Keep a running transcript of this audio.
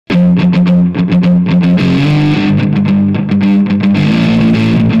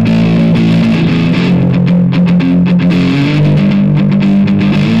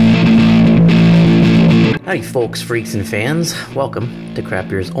folks, freaks, and fans. Welcome to Craft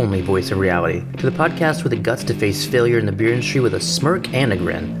Beer's only voice of reality. To the podcast with the guts to face failure in the beer industry with a smirk and a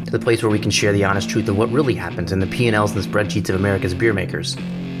grin. To the place where we can share the honest truth of what really happens in the P&Ls and the spreadsheets of America's beer makers.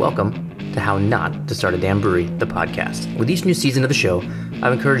 Welcome to How Not to Start a Damn Brewery, the podcast. With each new season of the show,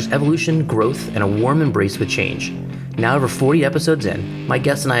 I've encouraged evolution, growth, and a warm embrace with change. Now over 40 episodes in, my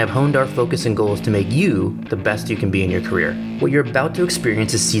guests and I have honed our focus and goals to make you the best you can be in your career. What you're about to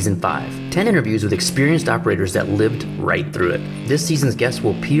experience is Season 5. 10 interviews with experienced operators that lived right through it. This season's guests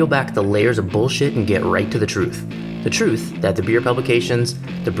will peel back the layers of bullshit and get right to the truth. The truth that the beer publications,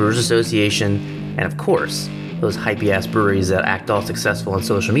 the Brewers Association, and of course, those hypey-ass breweries that act all successful on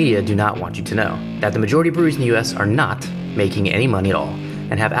social media do not want you to know. That the majority of breweries in the US are not making any money at all,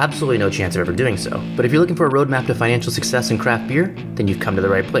 and have absolutely no chance of ever doing so. But if you're looking for a roadmap to financial success in craft beer, then you've come to the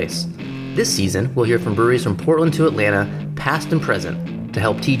right place. This season, we'll hear from breweries from Portland to Atlanta, past and present, to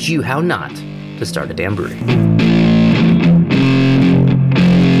help teach you how not to start a damn brewery.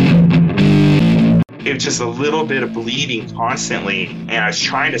 It was just a little bit of bleeding constantly, and I was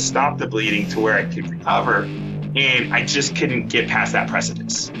trying to stop the bleeding to where I could recover, and I just couldn't get past that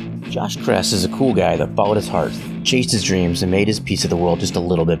precipice. Josh Kress is a cool guy that followed his heart, chased his dreams, and made his piece of the world just a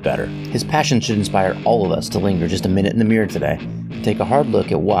little bit better. His passion should inspire all of us to linger just a minute in the mirror today and take a hard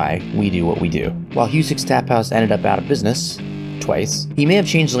look at why we do what we do. While Husick's Taphouse ended up out of business, twice, he may have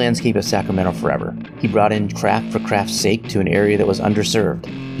changed the landscape of Sacramento forever. He brought in craft for craft's sake to an area that was underserved.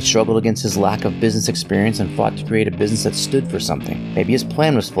 He struggled against his lack of business experience and fought to create a business that stood for something. Maybe his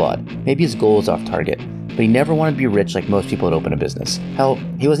plan was flawed, maybe his goal was off target, but he never wanted to be rich like most people that open a business. Hell,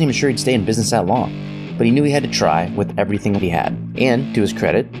 he wasn't even sure he'd stay in business that long. But he knew he had to try with everything that he had. And, to his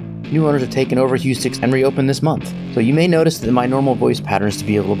credit, new owners have taken over Husick's and reopened this month. So you may notice that my normal voice patterns to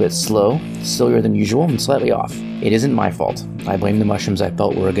be a little bit slow, sillier than usual, and slightly off. It isn't my fault. I blame the mushrooms I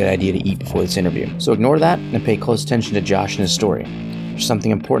felt were a good idea to eat before this interview. So ignore that and pay close attention to Josh and his story. There's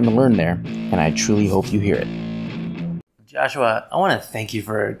something important to learn there, and I truly hope you hear it. Joshua, I want to thank you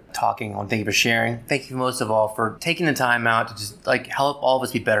for talking. I want to thank you for sharing. Thank you most of all for taking the time out to just help all of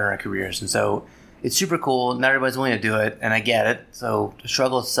us be better in our careers. And so it's super cool. Not everybody's willing to do it, and I get it. So the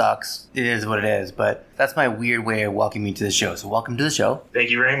struggle sucks. It is what it is. But that's my weird way of welcoming you to the show. So welcome to the show. Thank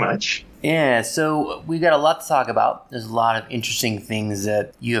you very much. Yeah, so we've got a lot to talk about. There's a lot of interesting things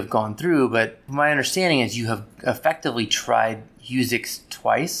that you have gone through, but my understanding is you have effectively tried Husick's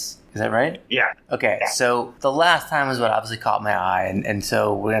twice. Is that right? Yeah. Okay, yeah. So the last time is what obviously caught my eye, and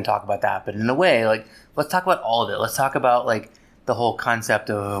so we're going to talk about that. But in a way, let's talk about all of it. Let's talk about, the whole concept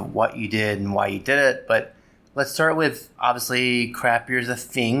of what you did and why you did it. But let's start with, obviously, craft beer is a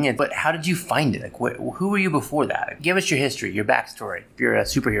thing. But how did you find it? Who were you before that? Give us your history, your backstory, if you're a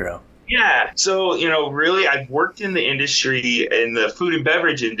superhero. Yeah. So, really, I've worked in the industry, in the food and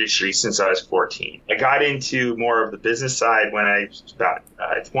beverage industry since I was 14. I got into more of the business side when I was about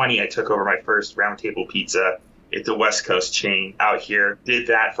 20. I took over my first Round Table Pizza at the West Coast chain out here. Did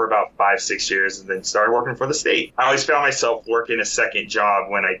that for about 5-6 years and then started working for the state. I always found myself working a second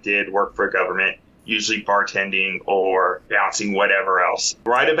job when I did work for government, usually bartending or bouncing, whatever else.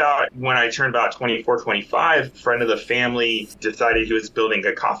 Right about when I turned about 24, 25, a friend of the family decided he was building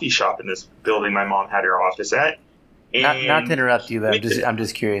a coffee shop in this building my mom had her office at. And not to interrupt you, but I'm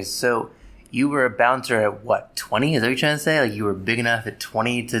just curious. So you were a bouncer at what, 20? Is that what you're trying to say? You were big enough at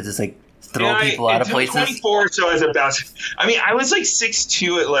 20 to just throw people out of places? 24, so I was a bouncer. I was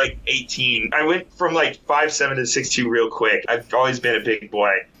 6'2" at 18. I went from 5'7" to 6'2" real quick. I've always been a big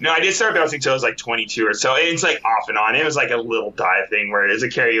boy. No, I did start bouncing until I was 22 or so. It's off and on. It was a little dive thing where it was a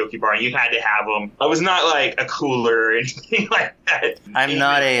karaoke bar and you had to have them. I was not a cooler or anything like that. I'm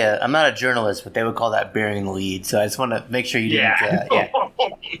not a journalist, but they would call that bearing the lead. So I just want to make sure you didn't. Yeah.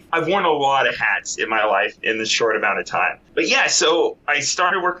 I've worn a lot of hats in my life in this short amount of time. But yeah, so I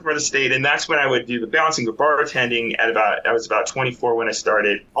started working for the state, and that's when I would do the bouncing or bartending I was about 24 when I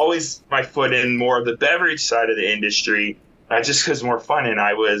started. Always my foot in more of the beverage side of the industry, just because more fun, and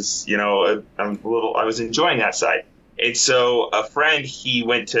I was, I was enjoying that side. And so a friend of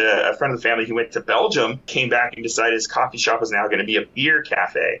the family, he went to Belgium, came back and decided his coffee shop was now going to be a beer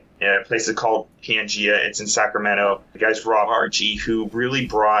cafe in a place called Pangea. It's in Sacramento. The guy's Rob Archie, who really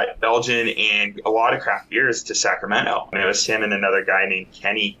brought Belgian and a lot of craft beers to Sacramento. And it was him and another guy named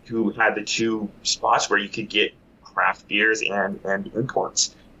Kenny who had the two spots where you could get craft beers and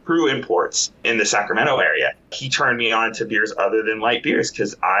imports. Crew imports in the Sacramento area. He turned me on to beers other than light beers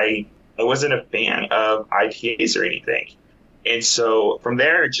because I wasn't a fan of IPAs or anything. And so from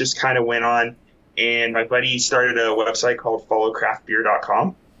there, it just kind of went on. And my buddy started a website called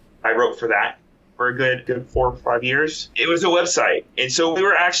followcraftbeer.com. I wrote for that for a good 4 or 5 years. It was a website. And so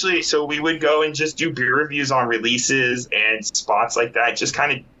we would go and just do beer reviews on releases and spots like that, just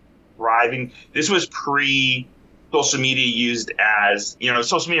kind of driving. This was pre social media used as,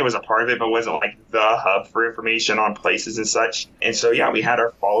 social media was a part of it, but wasn't like the hub for information on places and such. And so, yeah, we had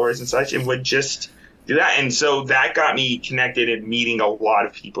our followers and such and would just do that. And so that got me connected and meeting a lot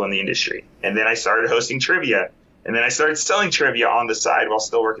of people in the industry. And then I started hosting trivia. And then I started selling trivia on the side while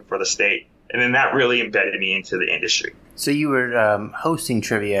still working for the state. And then that really embedded me into the industry. So you were hosting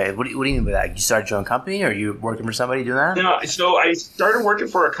trivia. What do you mean by that? You started your own company, or you working for somebody doing that? No, so I started working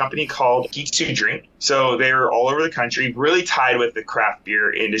for a company called Geeks Who Drink. So they were all over the country, really tied with the craft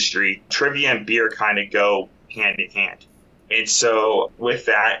beer industry. Trivia and beer kind of go hand in hand. And so with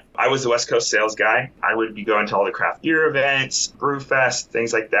that, I was the West Coast sales guy. I would be going to all the craft beer events, Brewfest,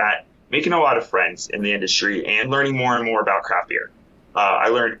 things like that, making a lot of friends in the industry and learning more and more about craft beer. I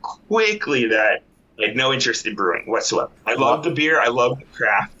learned quickly that I had no interest in brewing whatsoever. I love the beer. I love the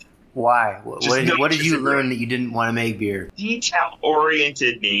craft. Why? What did you learn that you didn't want to make beer?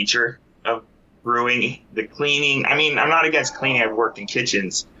 Detail-oriented nature of brewing, the cleaning. I mean, I'm not against cleaning. I've worked in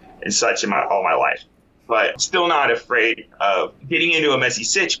kitchens and such all my life, but still not afraid of getting into a messy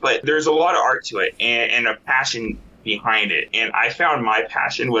sitch. But there's a lot of art to it and a passion behind it. And I found my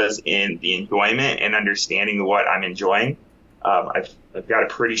passion was in the enjoyment and understanding what I'm enjoying. I've got a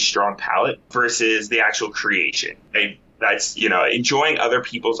pretty strong palate versus the actual creation. That's enjoying other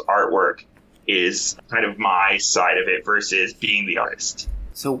people's artwork is kind of my side of it versus being the artist.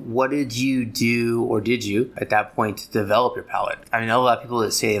 So what did you do, or did you, at that point, to develop your palate? I mean, I know a lot of people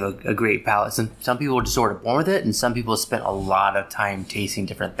that say they have a great palate. Some people are just sort of born with it, and some people spent a lot of time tasting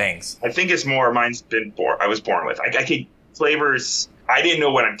different things. I think it's more mine's been born. I was born with. I could flavors. I didn't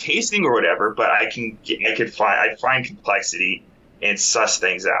know what I'm tasting or whatever, but I find complexity and suss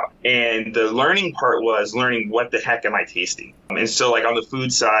things out. And the learning part was learning what the heck am I tasting. And so like on the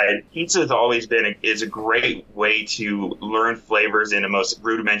food side, pizza has always been is a great way to learn flavors in a most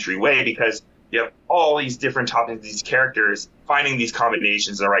rudimentary way, because you have all these different toppings, these characters, finding these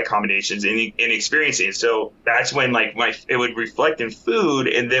combinations, the right combinations, and experiencing it. So that's when like it would reflect in food.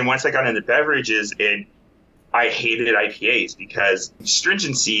 And then once I got into beverages, I hated IPAs because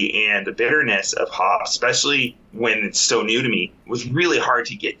stringency and the bitterness of hops, especially when it's so new to me, was really hard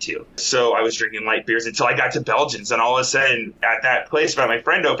to get to. So I was drinking light beers until I got to Belgians. And all of a sudden, at that place that my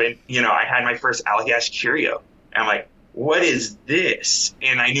friend opened, I had my first Allagash Curio. And I'm like, what is this?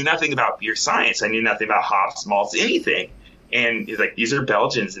 And I knew nothing about beer science. I knew nothing about hops, malts, anything. And he's like, these are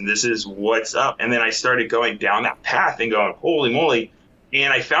Belgians, and this is what's up. And then I started going down that path and going, holy moly.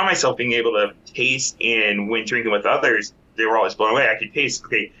 And I found myself being able to taste, and when drinking with others, they were always blown away. I could taste,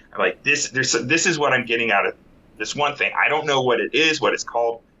 okay, I'm like, this is what I'm getting out of this one thing. I don't know what it is, what it's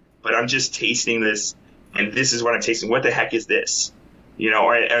called, but I'm just tasting this, and this is what I'm tasting. What the heck is this?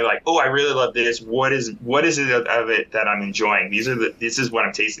 Or like, oh, I really love this. What is it of it that I'm enjoying? This is what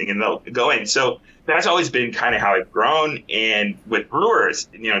I'm tasting, and they'll go in. So that's always been kind of how I've grown. And with brewers,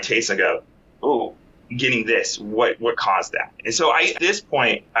 taste and go, oh, getting this, what caused that? And so at this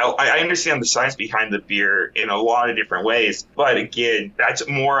point, I understand the science behind the beer in a lot of different ways, but again, that's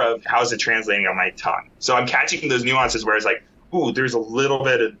more of how's it translating on my tongue. So I'm catching those nuances where it's like, ooh, there's a little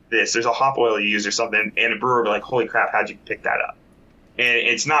bit of this, there's a hop oil you use or something, and a brewer will be like, holy crap, how'd you pick that up? And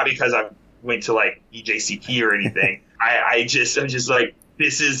it's not because I went to like EJCP or anything. I'm just like,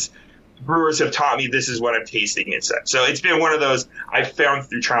 brewers have taught me this is what I'm tasting and such. So it's been one of those I've found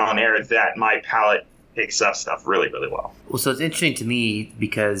through trial and error that my palate picks up stuff really, really well. Well, so it's interesting to me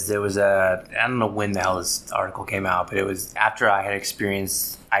because there was I don't know when the hell this article came out, but it was after I had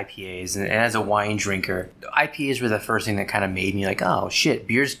experienced IPAs. And as a wine drinker, IPAs were the first thing that kind of made me like, oh, shit,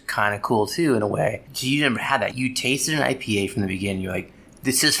 beer's kind of cool too in a way. So you never had that. You tasted an IPA from the beginning. You're like,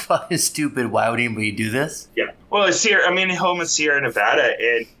 this is fucking stupid. Why would anybody do this? Yeah. Well, home of Sierra Nevada.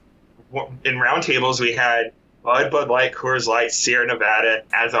 And in roundtables, we had Bud Light, Coors Light, Sierra Nevada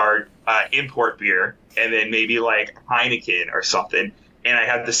as our import beer, and then maybe like Heineken or something. And I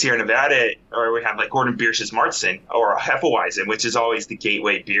had the Sierra Nevada, or we have like Gordon Biersch's Martzen or Hefeweizen, which is always the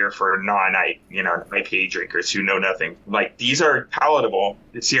gateway beer for IPA drinkers who know nothing. Like, these are palatable.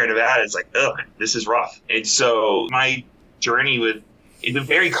 The Sierra Nevada is like, ugh, this is rough. And so my journey is a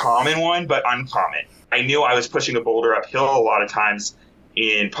very common one, but uncommon. I knew I was pushing a boulder uphill a lot of times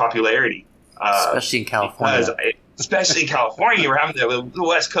in popularity. Especially in California. Especially in California, we're having the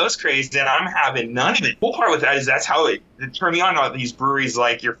West Coast craze, and I'm having none of it. The cool part with that is that's how it turned me on these breweries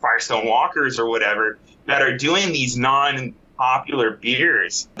like your Firestone Walkers or whatever that are doing these non popular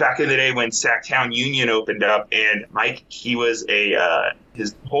beers back in the day when Sacktown Union opened up, and Mike, he was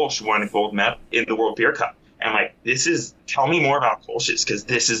his Kolsch won a gold medal in the World Beer Cup. And I'm like, tell me more about Kolsch's, because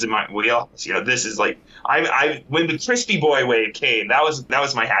this is in my wheelhouse. This is like, when the Crispy Boy wave came, that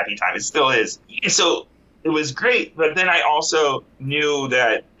was my happy time. It still is. So it was great, but then I also knew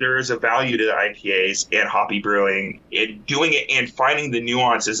that there is a value to the IPAs and hoppy brewing and doing it and finding the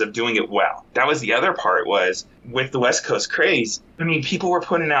nuances of doing it well. That was the other part, was with the West Coast craze. I mean, people were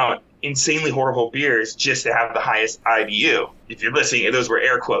putting out insanely horrible beers just to have the highest IBU. If you're listening, those were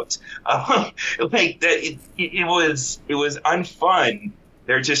air quotes. Like that, it was unfun.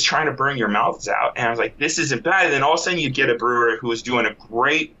 They're just trying to burn your mouths out. And I was like, this isn't bad. And then all of a sudden you get a brewer who was doing a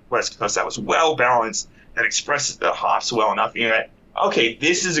great West Coast that was well balanced, that expresses the hops well enough. And you're like, okay,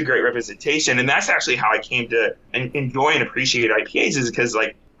 this is a great representation. And that's actually how I came to enjoy and appreciate IPAs, is because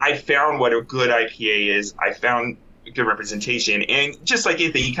like I found what a good IPA is. I found good representation. And just like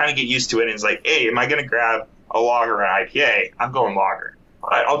anything, you kind of get used to it. And it's like, hey, am I going to grab a lager or an IPA? I'm going lager.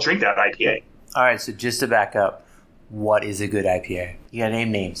 I'll drink that IPA. All right, so just to back up, what is a good IPA? You got to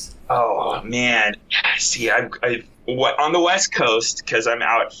name names. Oh, man. See, on the West Coast, because I'm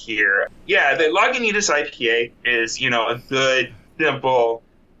out here, yeah, the Lagunitas IPA is, a good, simple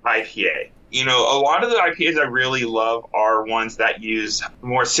IPA. A lot of the IPAs I really love are ones that use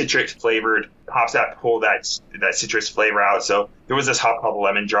more citrus flavored hops that pull that citrus flavor out. So there was this hop called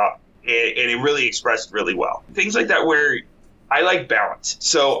Lemon Drop, and it really expressed really well. Things like that where I like balance.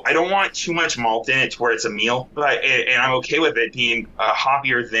 So I don't want too much malt in it to where it's a meal, and I'm okay with it being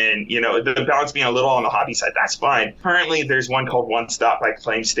hoppier than, the balance being a little on the hoppy side. That's fine. Currently, there's one called One Stop by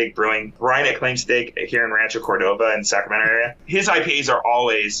Claim Steak Brewing. Brian at Claim Steak here in Rancho Cordova in the Sacramento area. His IPAs are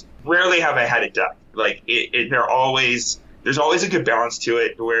rarely have I had it done. Like, there's always a good balance to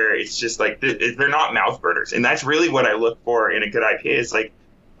it where it's just like, they're not mouth burners. And that's really what I look for in a good IPA, is like,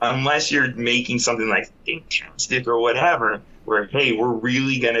 unless you're making something like fantastic or whatever, where, hey, we're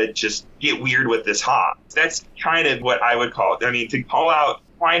really going to just get weird with this hop. That's kind of what I would call it. I mean, to call out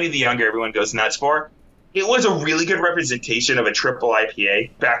Pliny the Younger, everyone goes nuts for, it was a really good representation of a triple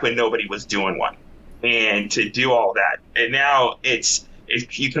IPA back when nobody was doing one. And to do all that. And now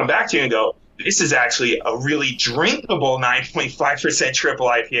if you come back to it and go, this is actually a really drinkable 9.5% triple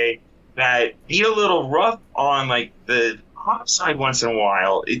IPA that be a little rough on like the hop side once in a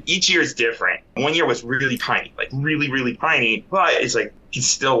while. Each year is different. One year was really piney, like really, really piney, but it's like you can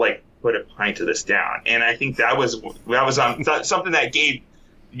still like put a pint of this down. And I think that was something that gave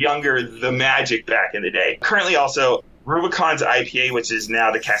Younger the magic back in the day. Currently also Rubicon's IPA, which is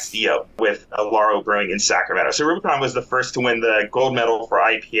now the Castillo with Alaro Brewing in Sacramento. So Rubicon was the first to win the gold medal for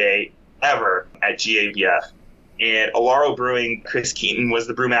IPA ever at GABF. And Alaro Brewing, Chris Keaton was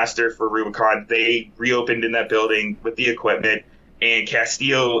the brewmaster for Rubicon. They reopened in that building with the equipment, and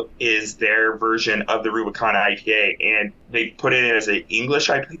Castillo is their version of the Rubicon IPA. And they put it in as an English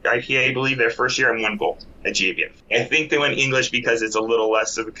IPA, I believe, their first year, and won gold at GABF. I think they went English because it's a little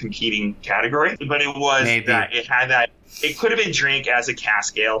less of a competing category, but it was that it had that. It could have been drank as a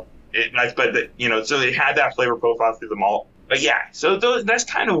cask ale, so it had that flavor profile through the malt. But yeah, so that's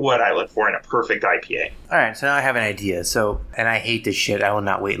kind of what I look for in a perfect IPA. All right, so now I have an idea. And I hate this shit. I will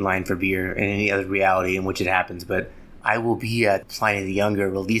not wait in line for beer in any other reality in which it happens. But I will be at Pliny the Younger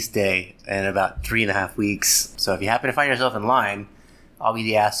release day in about 3.5 weeks. So if you happen to find yourself in line, I'll be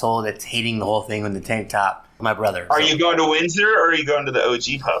the asshole that's hating the whole thing with the tank top. My brother. Are you going to Windsor or are you going to the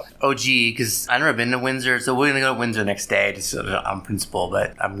OG pub? OG, because I've never been to Windsor, so we're going to go to Windsor next day just on principle,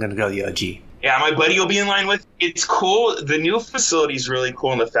 but I'm going to go to the OG. Yeah, my buddy will be in line with. It's cool. The new facility is really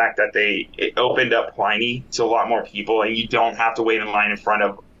cool in the fact that it opened up Pliny to a lot more people, and you don't have to wait in line in front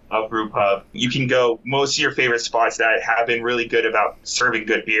of a brew pub. You can go. Most of your favorite spots that have been really good about serving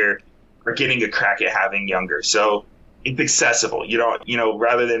good beer are getting a crack at having Younger. So it's accessible. You don't,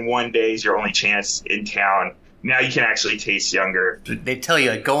 rather than one day is your only chance in town, now you can actually taste Younger. They tell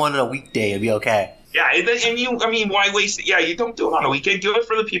you, go on a weekday, it'll be okay. Yeah, and why waste it? Yeah, you don't do it on a weekend. Do it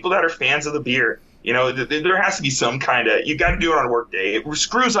for the people that are fans of the beer. There has to be some kind of, you got to do it on a work day. It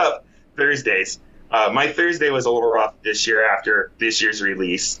screws up Thursdays. My Thursday was a little rough this year after this year's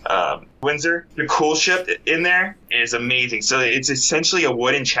release. Windsor, the cool ship in there is amazing. So it's essentially a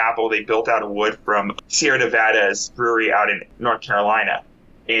wooden chapel they built out of wood from Sierra Nevada's brewery out in North Carolina.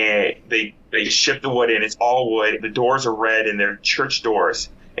 And they ship the wood in. It's all wood. The doors are red, and they're church doors.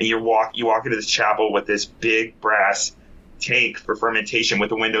 And you walk into this chapel with this big brass tank for fermentation with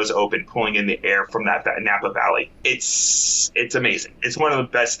the windows open, pulling in the air from that Napa Valley. It's amazing. It's one of the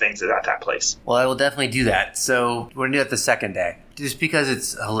best things about that place. Well, I will definitely do that. So we're going to do it the second day, just because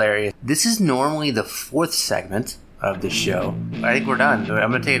it's hilarious. This is normally the fourth segment of this show. I think we're done.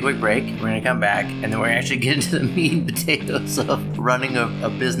 I'm going to take a quick break. We're going to come back, and then we're going to actually get into the meat and potatoes of running a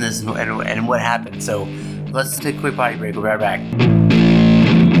business and what happened. So let's take a quick potty break. We'll be right back.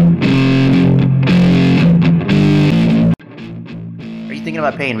 Are you thinking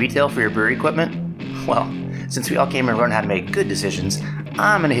about paying retail for your brewery equipment? Well, since we all came here and learned how to make good decisions,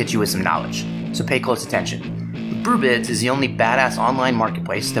 I'm going to hit you with some knowledge. So pay close attention. BrewBids is the only badass online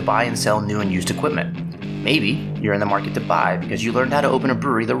marketplace to buy and sell new and used equipment. Maybe you're in the market to buy because you learned how to open a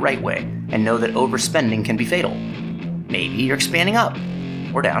brewery the right way and know that overspending can be fatal. Maybe you're expanding up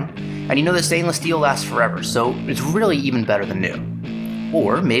or down and you know that stainless steel lasts forever, so it's really even better than new.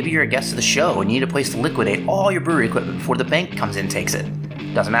 Or maybe you're a guest of the show and you need a place to liquidate all your brewery equipment before the bank comes in and takes it.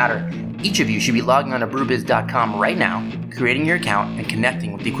 Doesn't matter. Each of you should be logging on to brewbiz.com right now, creating your account, and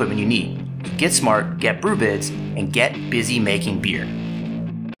connecting with the equipment you need. Get smart, get BrewBiz, and get busy making beer.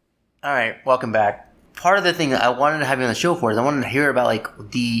 All right, welcome back. Part of the thing that I wanted to have you on the show for is I wanted to hear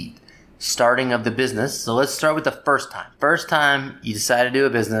about the starting of the business. So let's start with the first time. First time you decided to do a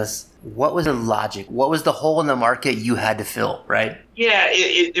business. What was the logic? What was the hole in the market you had to fill, right? Yeah,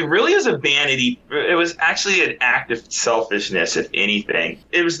 it really is a vanity. It was actually an act of selfishness, if anything.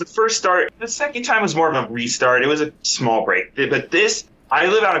 It was the first start. The second time was more of a restart. It was a small break. But this, I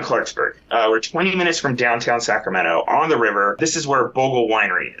live out in Clarksburg. We're 20 minutes from downtown Sacramento on the river. This is where Bogle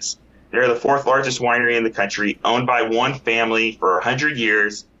Winery is. They're the fourth largest winery in the country, owned by one family for 100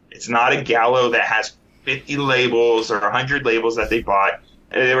 years. It's not a Gallo that has 50 labels or 100 labels that they bought.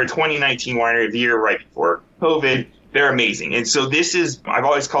 They were 2019 Winery of the Year right before COVID. They're amazing. And so this is, I've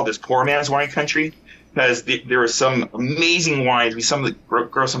always called this poor man's wine country because there are some amazing wines. We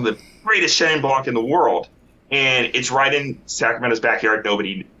grow some of the greatest Chenin Blanc in the world. And it's right in Sacramento's backyard.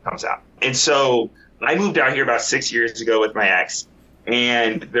 Nobody comes out. And so I moved out here about 6 years ago with my ex.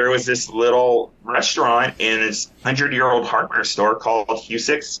 And there was this little restaurant in this 100-year-old hardware store called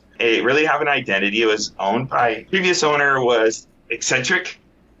Husick's. It really have an identity. It was owned by, previous owner was eccentric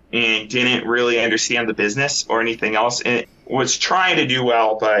and didn't really understand the business or anything else. And it was trying to do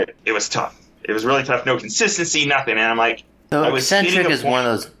well, but it was tough. It was really tough. No consistency, nothing. And I'm like, so eccentric is one of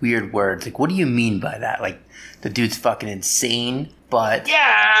those weird words. Like, what do you mean by that? Like, the dude's fucking insane, but...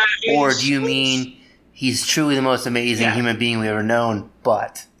 Yeah. Or do you mean he's truly the most amazing human being we've ever known,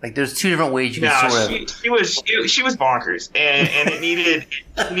 but... Like, there's two different ways you can sort of... She was bonkers, and it needed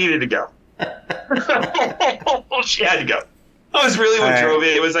to go. She had to go. That was really what drove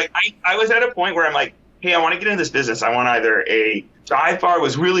it. It was like, I was at a point where I'm like, hey, I want to get in this business. I want either a dive bar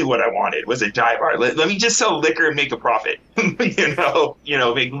was really what I wanted, was a dive bar. Let me just sell liquor and make a profit, make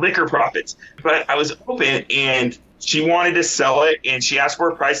liquor profits. But I was open, and she wanted to sell it, and she asked for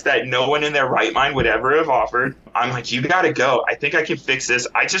a price that no one in their right mind would ever have offered. I'm like, you got to go. I think I can fix this.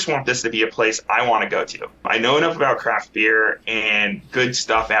 I just want this to be a place I want to go to. I know enough about craft beer and good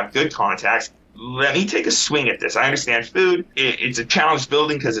stuff. I have good contacts. Let me take a swing at this. I understand food. It's a challenged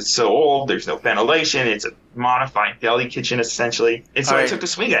building because it's so old. There's no ventilation. It's a modified deli kitchen, essentially. And so I took a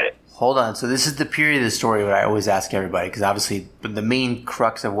swing at it. Hold on. So this is the period of the story where I always ask everybody, because obviously the main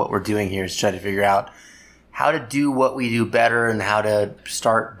crux of what we're doing here is trying to figure out how to do what we do better and how to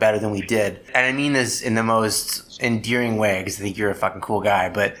start better than we did. And I mean this in the most endearing way because I think you're a fucking cool guy,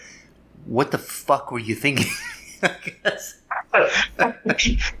 but what the fuck were you thinking?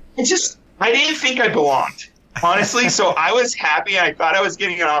 I didn't think I belonged, honestly. So I was happy. I thought I was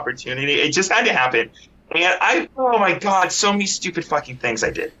getting an opportunity. It just had to happen. And oh my God, so many stupid fucking things I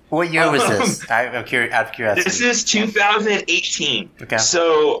did. What year was this? I'm curious, out of curiosity. This is 2018. Okay.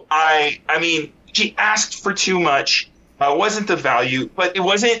 So I mean, she asked for too much. Wasn't the value, but it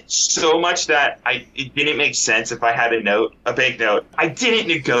wasn't so much that it didn't make sense if I had a bank note. I didn't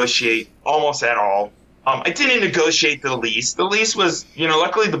negotiate almost at all. I didn't negotiate the lease. The lease was,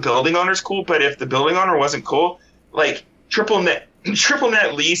 luckily the building owner's cool, but if the building owner wasn't cool, like triple net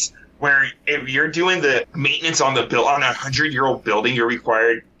lease, where if you're doing the maintenance on a 100-year-old building, you're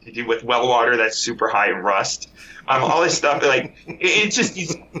required to do with well water that's super high in rust. All this stuff, like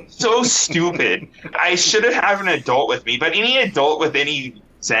it's so stupid. I should have had an adult with me, but any adult with any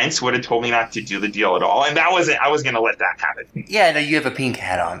sense would have told me not to do the deal at all, and I was going to let that happen. Yeah, no, you have a pink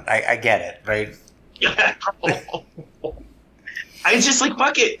hat on. I get it, right? Yeah. I was just like,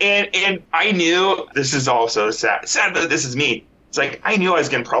 fuck it. And I knew, this is also sad that this is me. It's like, I knew I was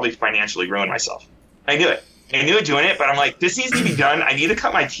going to probably financially ruin myself. I knew it. I knew it doing it, but I'm like, this needs to be done. I need to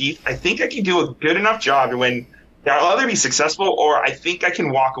cut my teeth. I think I can do a good enough job when I'll either be successful or I think I can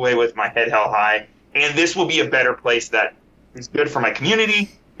walk away with my head held high. And this will be a better place that is good for my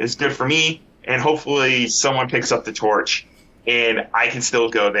community, is good for me, and hopefully someone picks up the torch and I can still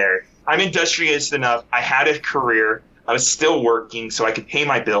go there I'm industrious enough. I had a career. I was still working so I could pay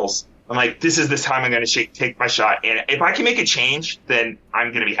my bills. I'm like, this is this time I'm going to take my shot. And if I can make a change, then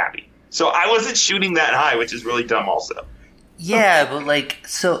I'm going to be happy. So I wasn't shooting that high, which is really dumb also. Yeah, but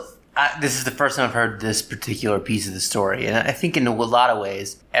this is the first time I've heard this particular piece of the story. And I think in a lot of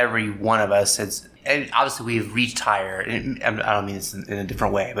ways, every one of us has, and obviously we have reached higher. And I don't mean this in a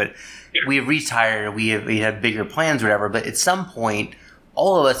different way, but we have reached higher. We have bigger plans or whatever. But at some point,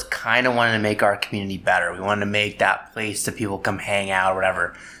 all of us kind of wanted to make our community better. We wanted to make that place that people come hang out or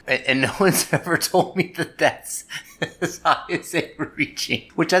whatever. And no one's ever told me that that's as high as they were reaching,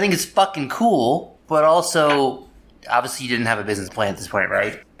 which I think is fucking cool. But also, obviously, you didn't have a business plan at this point,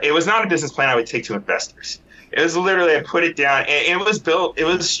 right? It was not a business plan I would take to investors. It was literally, I put it down, and it was built, it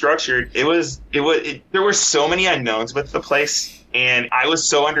was structured. There were so many unknowns with the place, and I was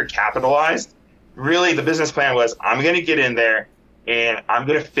so undercapitalized. Really, the business plan was, I'm going to get in there, and I'm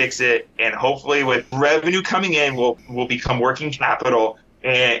going to fix it, and hopefully with revenue coming in, we'll become working capital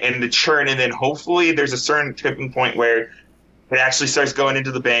and the churn, and then hopefully there's a certain tipping point where it actually starts going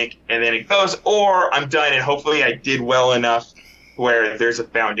into the bank, and then it goes, or I'm done, and hopefully I did well enough where there's a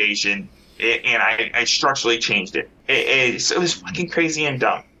foundation, and I structurally changed it. So it was fucking crazy and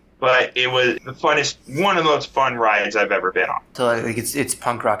dumb, but it was the funnest, one of the most fun rides I've ever been on. So like it's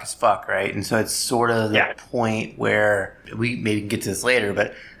punk rock as fuck, right? And so it's sort of the point where we maybe can get to this later,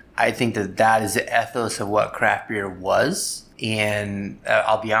 but I think that is the ethos of what craft beer was. And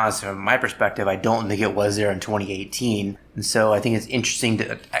I'll be honest, from my perspective, I don't think it was there in 2018. And so I think it's interesting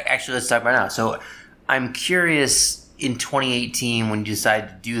to actually, let's talk about it now. So I'm curious, in 2018, when you decided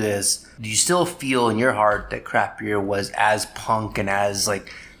to do this, do you still feel in your heart that craft beer was as punk and as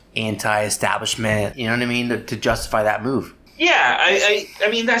like anti-establishment, you know what I mean, to justify that move? Yeah, I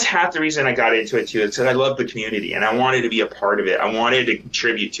mean, that's half the reason I got into it too. It's because I love the community and I wanted to be a part of it. I wanted to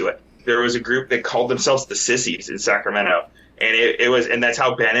contribute to it. There was a group that called themselves the Sissies in Sacramento. And it was, and that's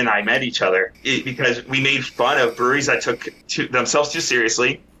how Ben and I met each other, because we made fun of breweries that took themselves too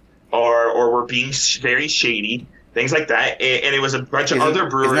seriously, or were being very shady, things like that. And it was a bunch of other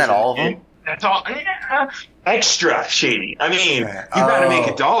brewers. Isn't that all of them? That's all. Extra shady. I mean, you got to make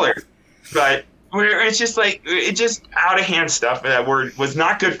 $1, but it's just like just out of hand stuff that was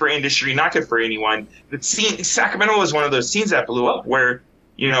not good for industry, not good for anyone. The scene, Sacramento was one of those scenes that blew up, where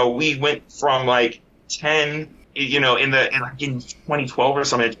we went from like 10. In 2012 or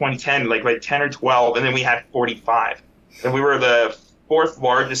something, in 2010, like 10 or 12, and then we had 45. And we were the 4th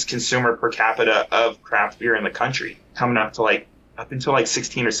largest consumer per capita of craft beer in the country, coming up until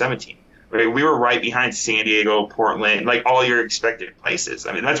 16 or 17. Right? We were right behind San Diego, Portland, like all your expected places.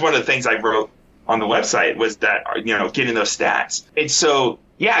 I mean, that's one of the things I wrote on the website, was that, getting those stats. And so,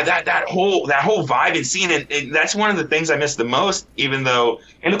 yeah, that whole vibe and scene, and that's one of the things I miss the most, even though,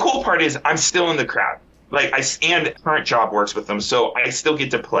 and the cool part is I'm still in the crowd. Like, and current job works with them, so I still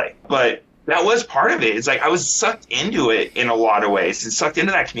get to play. But that was part of it. It's like I was sucked into it in a lot of ways, and sucked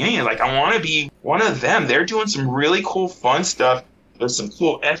into that community. Like, I want to be one of them. They're doing some really cool, fun stuff. There's some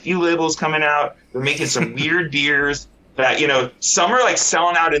cool FU labels coming out. They're making some weird beers that, some are like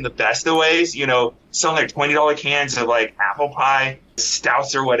selling out in the best of ways, selling their $20 cans of like apple pie,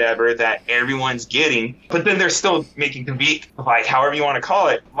 stouts or whatever that everyone's getting. But then they're still making like however you want to call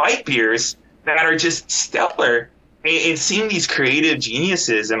it, light beers that are just stellar, and seeing these creative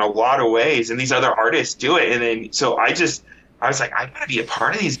geniuses in a lot of ways, and these other artists do it. And then, so I was like, I gotta be a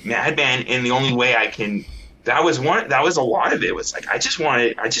part of these madmen, and the only way I can, that was a lot of it, was like, I just want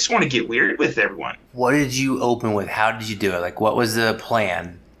to get weird with everyone. What did you open with? How did you do it? Like, what was the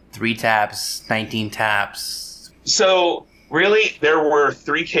plan? 3 taps, 19 taps? So really, there were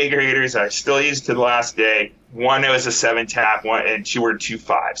 3 keggerators I still use to the last day. One was a 7-tap, and 2 were 2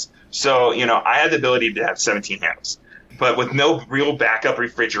 5s. So, I had the ability to have 17 handles, but with no real backup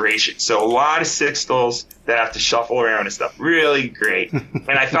refrigeration. So a lot of 6 stills that have to shuffle around and stuff. Really great.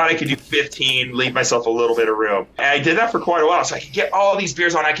 And I thought I could do 15, leave myself a little bit of room. And I did that for quite a while. So I could get all these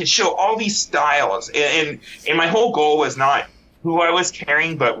beers on. I could show all these styles. And my whole goal was not who I was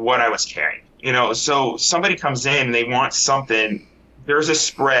carrying, but what I was carrying. So somebody comes in and they want something. There's a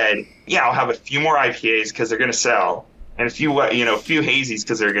spread. Yeah, I'll have a few more IPAs because they're going to sell. And a few hazies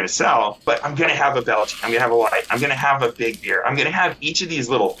because they're going to sell. But I'm going to have a Belgian. I'm going to have a light. I'm going to have a big beer. I'm going to have each of these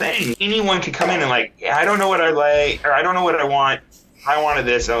little things. Anyone can come in and like, yeah, I don't know what I like, or I don't know what I want. I wanted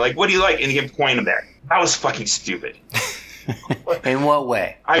this. And I'm like, what do you like? And you can point them there. That was fucking stupid. In what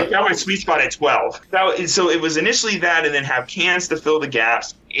way? I got my sweet spot at 12. So it was initially that, and then have cans to fill the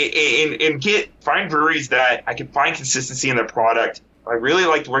gaps, and find breweries that I could find consistency in their product. I really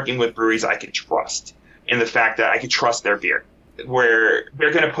liked working with breweries I could trust. In the fact that I could trust their beer. where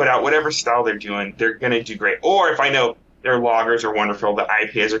they're going to put out whatever style they're doing, they're going to do great. Or if I know their lagers are wonderful, the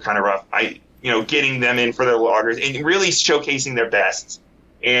IPAs are kind of rough, getting them in for their lagers and really showcasing their best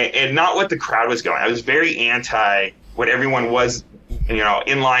and not what the crowd was going. I was very anti what everyone was,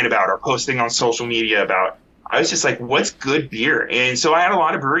 in line about or posting on social media about. I was just like, what's good beer? And so I had a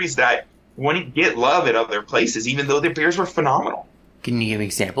lot of breweries that wouldn't get love at other places, even though their beers were phenomenal. Can you give me an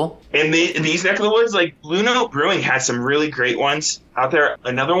example? And these neck of the woods, like Blue Note Brewing had some really great ones out there.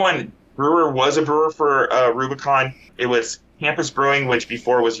 Another one, was a brewer for Rubicon. It was Campus Brewing, which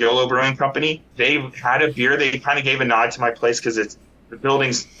before was YOLO Brewing Company. They had a beer. They kind of gave a nod to my place because the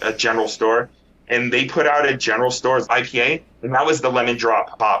building's a general store. And they put out a general store's IPA, and that was the Lemon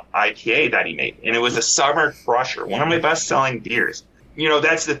Drop Pop IPA that he made. And it was a summer crusher, one of my best-selling beers.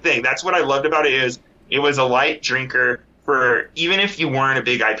 That's the thing. That's what I loved about it is it was a light drinker. For even if you weren't a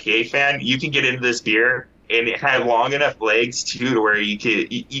big IPA fan, you could get into this beer, and it had long enough legs too to where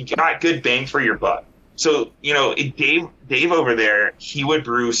you got good bang for your buck. So Dave over there, he would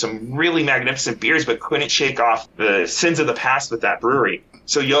brew some really magnificent beers, but couldn't shake off the sins of the past with that brewery.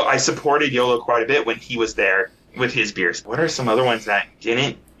 So I supported YOLO quite a bit when he was there with his beers. What are some other ones that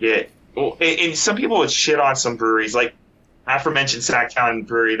didn't get? Well, and some people would shit on some breweries, like aforementioned Sacktown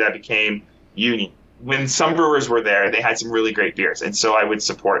Brewery that became Union. When some brewers were there, they had some really great beers, and so I would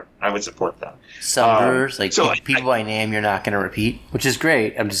support them. Some brewers, people by name, you're not going to repeat, which is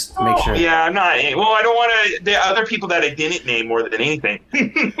great. I'm just make sure. Yeah, I'm not. Well, I don't want to. The other people that I didn't name more than anything.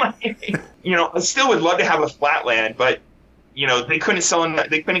 I still would love to have a Flatland, but they couldn't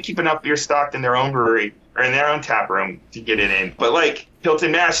they couldn't keep enough beer stocked in their own brewery or in their own tap room to get it in. But like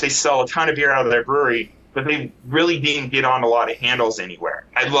Hilton Nash, they sell a ton of beer out of their brewery, but they really didn't get on a lot of handles anywhere.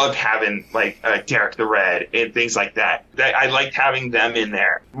 I loved having Derek the Red and things like that. I liked having them in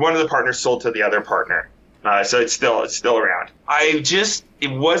there. One of the partners sold to the other partner, so it's still around.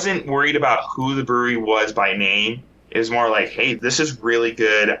 It wasn't worried about who the brewery was by name. It was more like, hey, this is really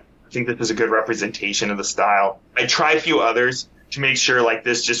good. I think this is a good representation of the style. I tried a few others to make sure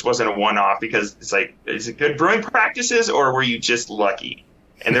this just wasn't a one-off, because it's like, is it good brewing practices or were you just lucky?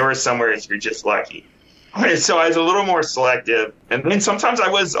 And there were some where you're just lucky. So I was a little more selective. And then sometimes I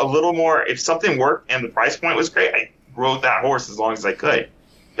was a little more, if something worked and the price point was great, I rode that horse as long as I could.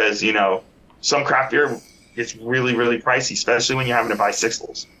 Because, some craft beer gets really, really pricey, especially when you're having to buy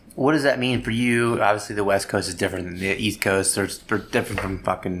sixtels. What does that mean for you? Obviously, the West Coast is different than the East Coast. They're different from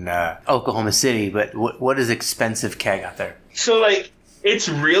fucking Oklahoma City. But what is expensive keg out there? So, it's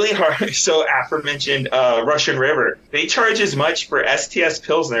really hard. So, aforementioned Russian River, they charge as much for STS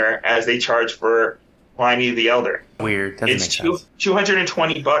Pilsner as they charge for Pliny the Elder. Weird. Doesn't make sense.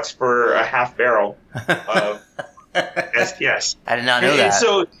 $220 for a half barrel of STS. I did not know that.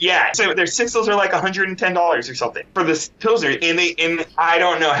 So their sixtels are like $110 or something for this Pilsner. And I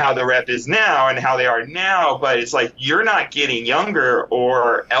don't know how the rep is now and how they are now, but it's like you're not getting younger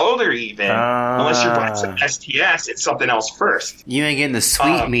or elder even unless you're buying some STS. It's something else first. You ain't getting the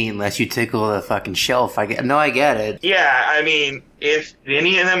sweet meat unless you tickle the fucking shelf. I get it. Yeah, I mean, if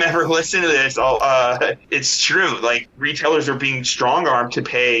any of them ever listen to this, it's true. Retailers are being strong-armed to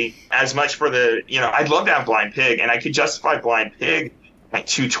pay as much for the, I'd love to have Blind Pig, and I could justify Blind Pig at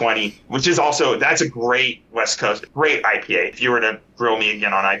 $220, which is also, that's a great West Coast, great IPA. If you were to grill me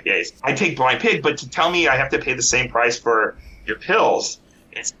again on IPAs, I'd take Blind Pig, but to tell me I have to pay the same price for your pills,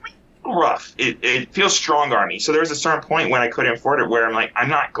 it's rough. It feels strong on me. So there was a certain point when I couldn't afford it where I'm like, I'm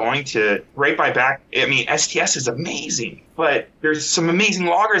not going to break my back. I mean, STS is amazing, but there's some amazing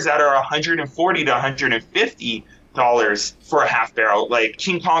lagers that are $140 to $150 for a half barrel, like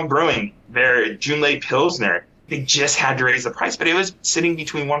King Kong Brewing, their June Late Pilsner. They just had to raise the price, but it was sitting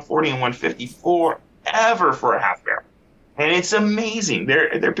between $140 and $150 forever for a half barrel. And it's amazing.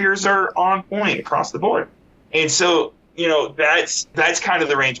 Their beers are on point across the board. And so, that's kind of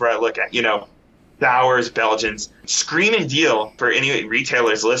the range where I look at, sours, Belgians. Screaming deal for any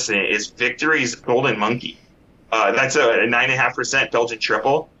retailers listening is Victory's Golden Monkey. That's a 9.5% Belgian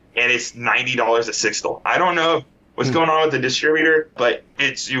triple, and it's $90 a sixtel. I don't know what's going on with the distributor, but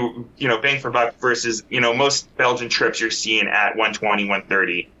it's bang for buck versus most Belgian trips you're seeing at $120,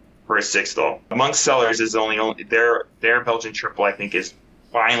 $130 for a sixtel. Monk Cellars is only their Belgian triple, I think, is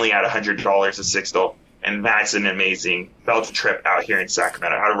finally at $100 a sixtel. And that's an amazing Belgian trip out here in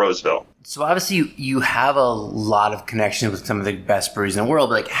Sacramento, out of Roseville. So obviously you have a lot of connections with some of the best breweries in the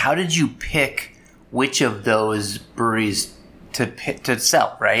world. But how did you pick which of those breweries to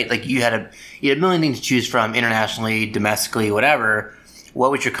sell? Right, you had a million things to choose from, internationally, domestically, whatever.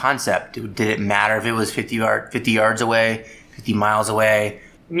 What was your concept? Did it matter if it was 50 yards away, 50 miles away?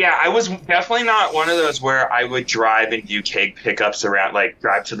 Yeah, I was definitely not one of those where I would drive and do keg pickups around, like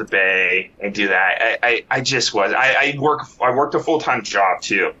drive to the bay and do that. I just was. I worked a full-time job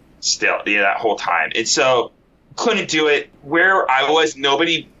too, still, that whole time. And so couldn't do it. Where I was,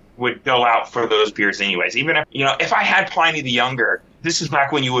 nobody would go out for those beers anyways. Even if I had Pliny the Younger, this is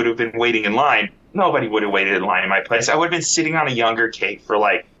back when you would have been waiting in line. Nobody would have waited in line in my place. I would have been sitting on a Younger cake for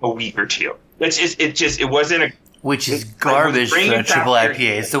like a week or two. It wasn't a... Which is garbage for a triple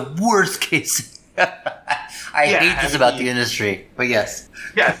IPA. It's the worst case. I hate this about the industry, but yes.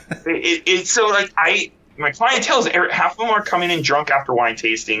 Yeah. So like my clientele is, half of them are coming in drunk after wine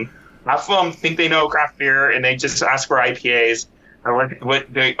tasting. Half of them think they know craft beer and they just ask for IPAs. Or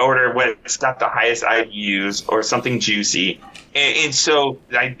what they order, what's got the highest IBUs or something juicy. And so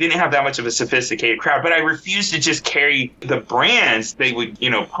I didn't have that much of a sophisticated crowd, but I refused to just carry the brands they would,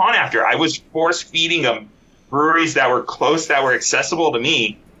 pawn after. I was force feeding them breweries that were close, that were accessible to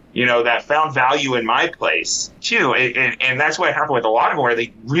me, that found value in my place too. And that's what happened with a lot of them, where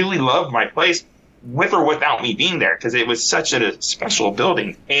they really loved my place with or without me being there, because it was such a special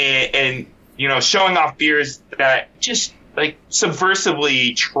building. And showing off beers that just like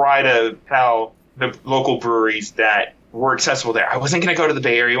subversively try to tell the local breweries that were accessible there. I wasn't going to go to the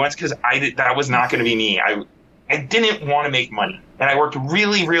Bay Area ones because that was not going to be me. I didn't want to make money, and I worked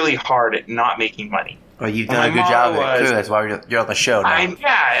really, really hard at not making money. Well, you've done a good job of it. Clearly, that's why you're on the show now.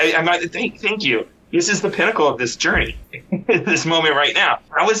 Thank you. This is the pinnacle of this journey, this moment right now.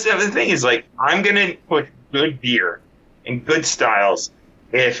 The thing is, like, I'm going to put good beer and good styles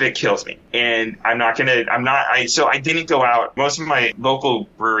if it kills me. And so I didn't go out. Most of my local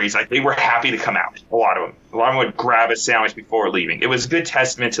breweries, they were happy to come out. A lot of them would grab a sandwich before leaving. It was a good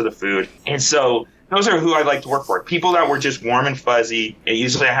testament to the food. And so those are who I like to work for. People that were just warm and fuzzy. And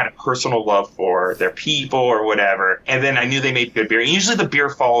usually I had a personal love for their people or whatever. And then I knew they made good beer. And usually the beer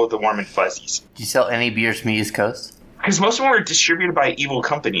followed the warm and fuzzies. Do you sell any beers from the East Coast? Because most of them were distributed by evil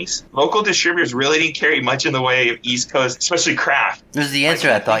companies. Local distributors really didn't carry much in the way of East Coast, especially craft. This is the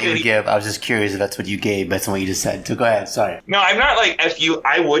answer I thought you would give. I was just curious if that's what you gave based on what you just said. So go ahead. Sorry. No, I'm not like FU.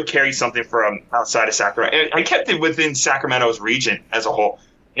 I would carry something from outside of Sacramento. I kept it within Sacramento's region as a whole.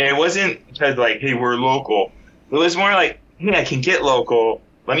 And it wasn't because, like, hey, we're local. It was more like, hey, I can get local.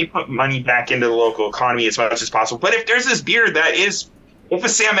 Let me put money back into the local economy as much as possible. But if there's this beer that is... If a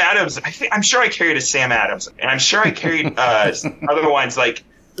Sam Adams, I'm sure I carried a Sam Adams, and I'm sure I carried other ones. Like,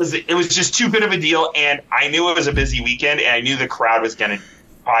 it was just too good of a deal, and I knew it was a busy weekend, and I knew the crowd was going to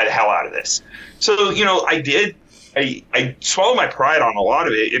buy the hell out of this. So, I did. I swallowed my pride on a lot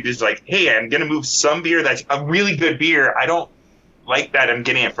of it. It was like, hey, I'm going to move some beer that's a really good beer. I don't like that I'm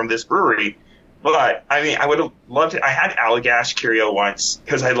getting it from this brewery, but I would have loved it. I had Allagash Curio once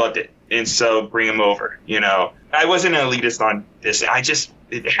because I loved it, and so bring them over. I wasn't an elitist on this.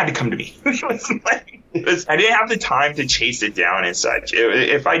 It had to come to me. I didn't have the time to chase it down and such.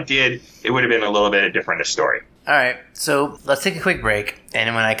 If I did, it would have been a little bit different a story. All right, so let's take a quick break,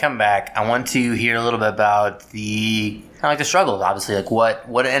 and when I come back, I want to hear a little bit about the struggles. Obviously, like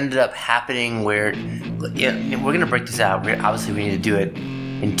what ended up happening. Where we're gonna break this out. We need to do it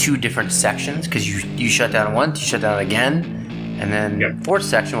in two different sections because you shut down once, you shut down again, and then fourth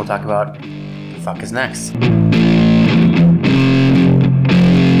section we'll talk about the fuck is next.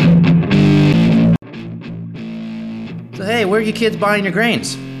 So hey, where are you kids buying your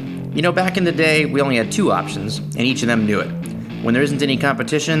grains? Back in the day, we only had two options, and each of them knew it. When there isn't any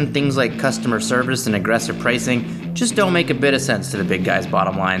competition, things like customer service and aggressive pricing just don't make a bit of sense to the big guys'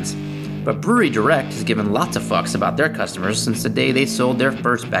 bottom lines. But Brewery Direct has given lots of fucks about their customers since the day they sold their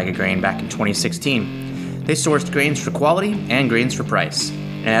first bag of grain back in 2016. They sourced grains for quality and grains for price.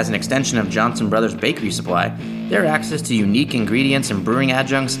 And as an extension of Johnson Brothers Bakery Supply, their access to unique ingredients and brewing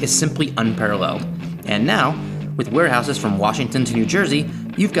adjuncts is simply unparalleled. And now, with warehouses from Washington to New Jersey,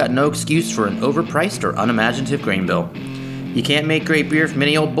 you've got no excuse for an overpriced or unimaginative grain bill. You can't make great beer from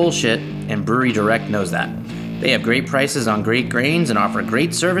any old bullshit, and Brewery Direct knows that. They have great prices on great grains and offer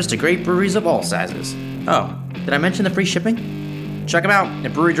great service to great breweries of all sizes. Oh, did I mention the free shipping? Check them out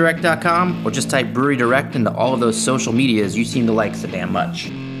at brewerydirect.com or just type Brewery Direct into all of those social medias you seem to like so damn much.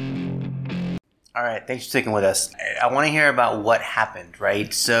 All right, thanks for sticking with us. I want to hear about what happened,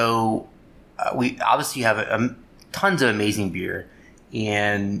 right? So we obviously have tons of amazing beer,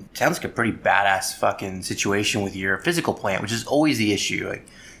 and it sounds like a pretty badass fucking situation with your physical plant, which is always the issue. Like,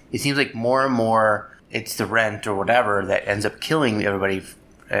 it seems like more and more it's the rent or whatever that ends up killing everybody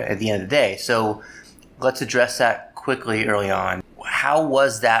at the end of the day. So let's address that quickly early on. How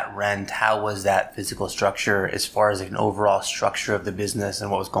was that rent? How was that physical structure as far as like an overall structure of the business and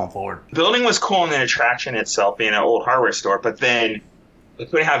what was going forward? The building was cool in the attraction itself, being an old hardware store, but then I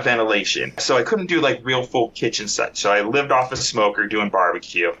couldn't have ventilation. So I couldn't do like real full kitchen sets. So I lived off a smoker doing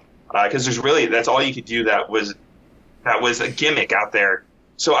barbecue. Because that's all you could do that was a gimmick out there.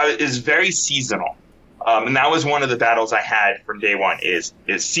 So it was very seasonal. And that was one of the battles I had from day one is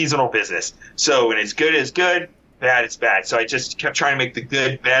seasonal business. So when it's good, bad it's bad. So I just kept trying to make the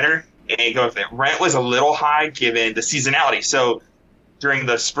good better and go with it. Rent was a little high given the seasonality. So during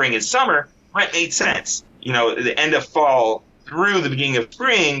the spring and summer, rent made sense. The end of fall through the beginning of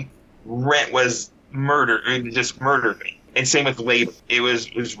spring, rent was murder. It just murdered me. And same with labor. It was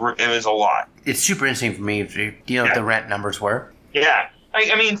a lot. It's super interesting for me. Do you know what the rent numbers were? Yeah.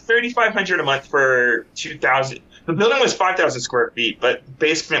 I mean, $3,500 a month for 2,000. The building was 5,000 square feet, but the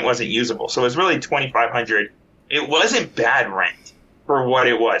basement wasn't usable. So it was really $2,500. It wasn't bad rent for what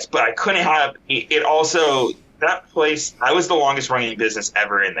it was, but I couldn't have it. Also, that place, I was the longest running business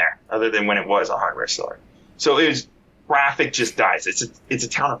ever in there, other than when it was a hardware store. So it was, traffic just dies. It's a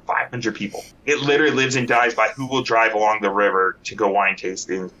town of 500 people. It literally lives and dies by who will drive along the river to go wine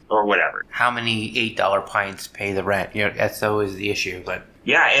tasting or whatever. How many $8 pints pay the rent? That's always the issue. But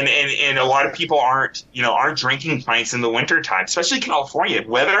yeah, and a lot of people aren't drinking pints in the wintertime, especially California.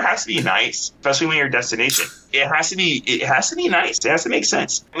 Weather has to be nice, especially when you're a destination. It has to be nice. It has to make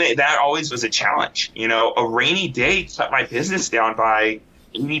sense. I mean, that always was a challenge. A rainy day cut my business down by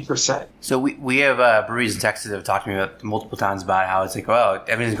 80%. So we have breweries in Texas that have talked to me about multiple times about how it's like, well,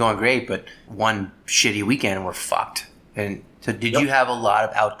 everything's going great, but one shitty weekend and we're fucked. And so did you have a lot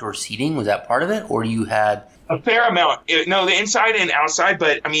of outdoor seating? Was that part of it? Or you had a fair amount? No, the inside and outside,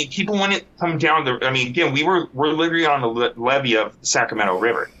 but I mean, people wouldn't come down again, we're literally on the levee of the Sacramento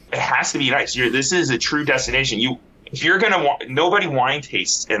River. It has to be nice. This is a true destination. If you're going to nobody wine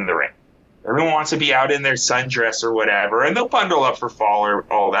tastes in the rain. Everyone wants to be out in their sundress or whatever, and they'll bundle up for fall or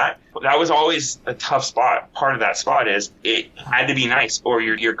all that. But that was always a tough spot. Part of that spot is it had to be nice, or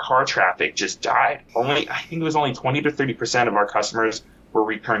your car traffic just died. I think it was only 20 to 30% of our customers were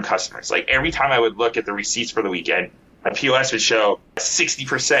return customers. Like every time I would look at the receipts for the weekend, my POS would show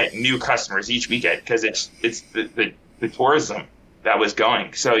 60% new customers each weekend because it's the tourism that was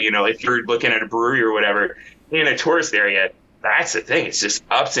going. So if you're looking at a brewery or whatever in a tourist area, that's the thing. It's just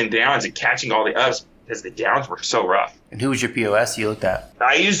ups and downs and catching all the ups because the downs were so rough. And who was your POS you looked at?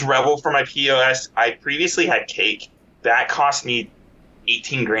 I used Revel for my POS. I previously had Cake. That cost me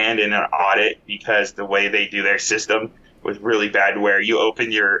 $18,000 in an audit because the way they do their system was really bad. Where you open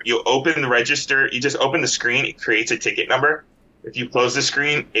the register, you just open the screen, it creates a ticket number. If you close the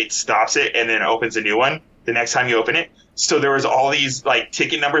screen, it stops it and then opens a new one the next time you open it. So there was all these like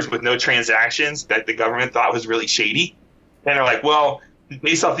ticket numbers with no transactions that the government thought was really shady. And they're like, well,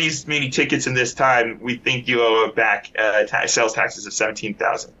 based off these many tickets in this time, we think you owe back sales taxes of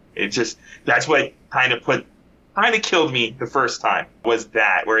 $17,000. That's what kind of killed me the first time was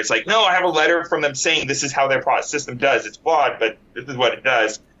that, where it's like, no, I have a letter from them saying this is how their system does. It's flawed, but this is what it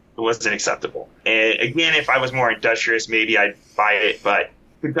does. It wasn't acceptable. And again, if I was more industrious, maybe I'd buy it, but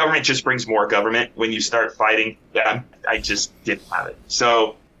the government just brings more government when you start fighting. Yeah, I just didn't have it.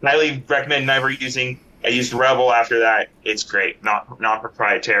 So highly recommend never using. I used Revel after that. It's great.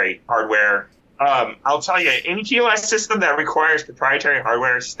 Non-proprietary hardware. I'll tell you, any POS system that requires proprietary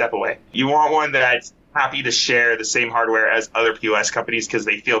hardware, step away. You want one that's happy to share the same hardware as other POS companies because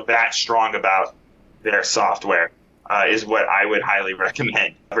they feel that strong about their software, is what I would highly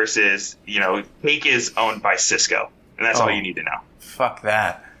recommend. Versus, Cake is owned by Cisco, and that's all you need to know. Fuck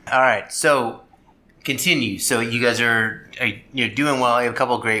that. All right, so continue. So you guys are doing well. You have a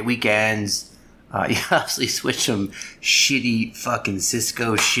couple of great weekends. You obviously switched from shitty fucking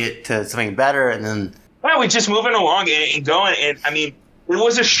Cisco shit to something better, and then we're just moving along and going. And I mean, it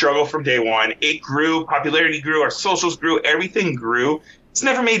was a struggle from day one. It grew, popularity grew, our socials grew, everything grew. It's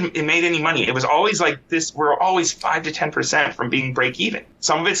never made any money. It was always like this. We're always 5 to 10% from being break even.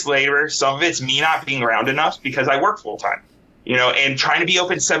 Some of it's labor, some of it's me not being around enough because I work full time, and trying to be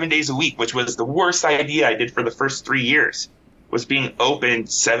open 7 days a week, which was the worst idea I did for the first 3 years. Was being open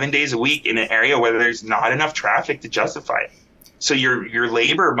 7 days a week in an area where there's not enough traffic to justify it. So your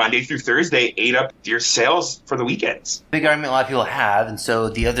labor Monday through Thursday ate up your sales for the weekends. Big argument a lot of people have, and so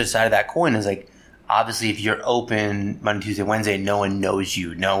the other side of that coin is like, obviously if you're open Monday, Tuesday, Wednesday, no one knows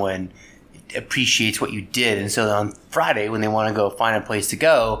you, no one appreciates what you did, and so on Friday when they want to go find a place to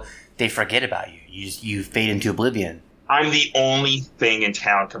go, they forget about you. You fade into oblivion. I'm the only thing in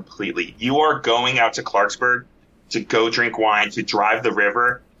town completely. You are going out to Clarksburg to go drink wine, to drive the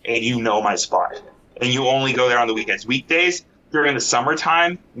river, and you know my spot. And you only go there on the weekends. Weekdays, during the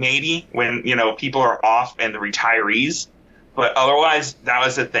summertime, maybe, when, people are off and the retirees. But otherwise, that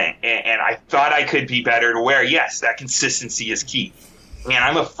was the thing. And I thought I could be better to where, yes, that consistency is key. And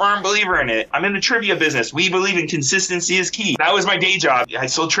I'm a firm believer in it. I'm in the trivia business. We believe in consistency is key. That was my day job. I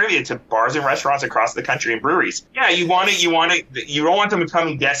sold trivia to bars and restaurants across the country and breweries. Yeah, you want it. You don't want them to come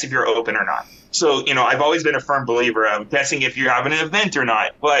and guess if you're open or not. So, I've always been a firm believer of guessing if you're having an event or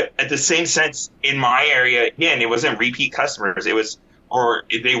not. But at the same sense, in my area, again, it wasn't repeat customers.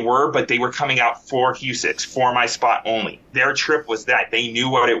 But they were coming out for Husick's, for my spot only. Their trip was that. They knew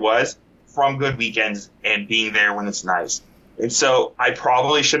what it was from good weekends and being there when it's nice. And so I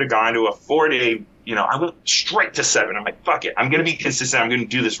probably should have gone to a 4-day, I went straight to 7. I'm like, fuck it. I'm going to be consistent. I'm going to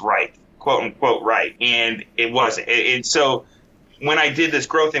do this right, quote unquote right. And it wasn't. And so when I did this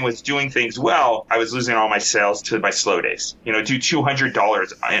growth and was doing things well, I was losing all my sales to my slow days, do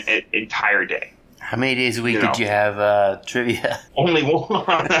 $200 an entire day. How many days a week did you have trivia? Only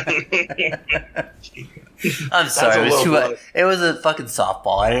one. I'm sorry. It was a fucking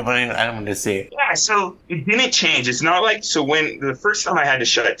softball. I didn't want to see it. Yeah, so it didn't change. It's not like, so when the first time I had to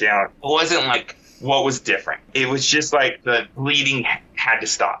shut down, it wasn't like what was different. It was just like the bleeding had to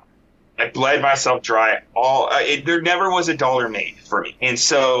stop. I bled myself dry. There never was a dollar made for me. And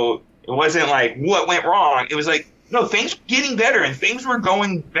so it wasn't like what went wrong. It was like, no, things were getting better and things were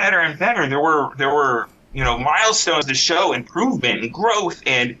going better and better. There were milestones to show improvement and growth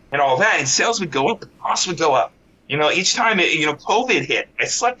and all that, and sales would go up, the costs would go up. Each time COVID hit, I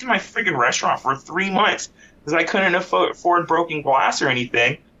slept in my freaking restaurant for 3 months because I couldn't afford broken glass or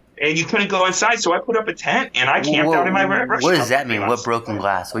anything, and you couldn't go inside, so I put up a tent and I camped out in my restaurant. What does that mean? What broken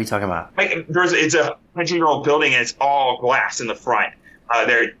glass? What are you talking about? It's a 100-year-old building and it's all glass in the front.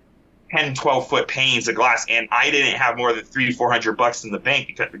 There are 10, 12-foot panes of glass, and I didn't have more than $300-400 in the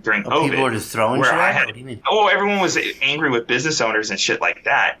bank during COVID. People were just throwing shit out? What do you mean? Oh, everyone was angry with business owners and shit like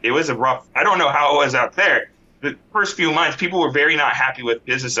that. It was I don't know how it was out there. The first few months, people were very not happy with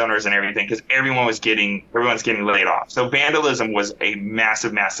business owners and everything because everyone's getting laid off. So vandalism was a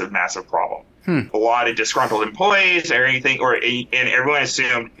massive, massive, massive problem. A lot of disgruntled employees or anything, and everyone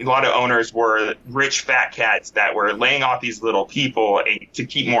assumed a lot of owners were rich fat cats that were laying off these little people to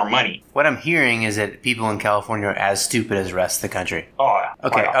keep more money. What I'm hearing is that people in California are as stupid as the rest of the country. Oh,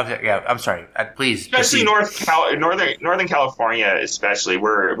 okay. Yeah, I'm sorry. Please, especially Northern California, especially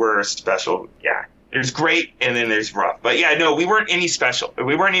we're special. Yeah. There's great, and then there's rough. But yeah, no, we weren't any special.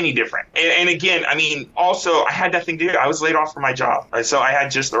 We weren't any different. And again, also, I had nothing to do. I was laid off from my job. So I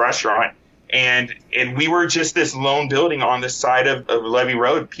had just the restaurant. And we were just this lone building on the side of Levee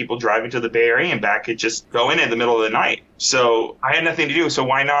Road. People driving to the Bay Area and back could just go in the middle of the night. So I had nothing to do. So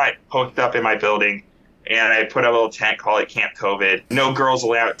why not post up in my building? And I put up a little tent, call it Camp COVID. No girls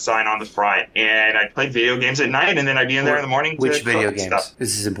allowed sign on the front. And I played video games at night, and then I'd be in there in the morning. Which video games? Stuff.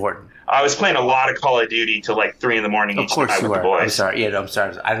 This is important. I was playing a lot of Call of Duty till like 3 a.m. each night with the boys. I'm sorry. Yeah, I'm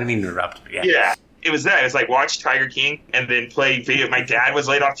sorry. I didn't mean to interrupt. Yeah. It was that. It was like watch Tiger King and then play video. My dad was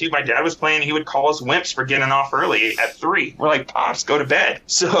laid off too. My dad was playing. He would call us wimps for getting off early at 3. We're like, Pops, go to bed.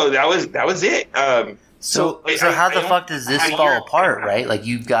 So that was it. So how the fuck does this fall apart, right? Like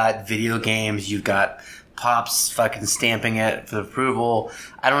you've got video games, you've got Pops fucking stamping it for approval.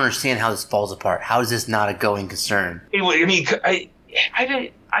 I don't understand how this falls apart. How is this not a going concern?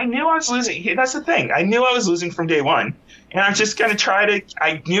 I knew I was losing. That's the thing. I knew I was losing from day one. And I'm just going to try to –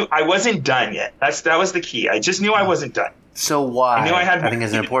 I knew I wasn't done yet. That was the key. I just knew I wasn't done. So why? I think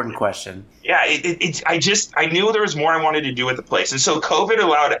it's an important question. Yeah, I knew there was more I wanted to do with the place. And so COVID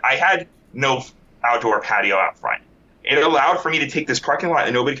allowed – I had no outdoor patio out front. It allowed for me to take this parking lot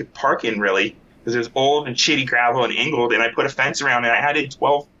that nobody could park in really because it was old and shitty gravel and angled. And I put a fence around it. I had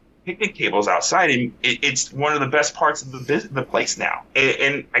 12 picnic tables outside, and it's one of the best parts of the place now.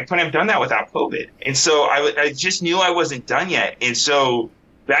 And I couldn't have done that without COVID. And so I just knew I wasn't done yet. And so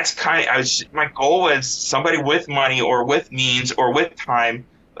that's my goal was somebody with money or with means or with time.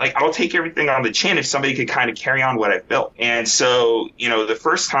 Like I'll take everything on the chin if somebody could kind of carry on what I've built. And so, the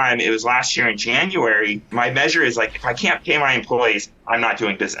first time it was last year in January, my measure is like, if I can't pay my employees, I'm not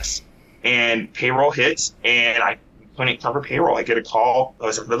doing business. And payroll hits and I couldn't cover payroll. I get a call. I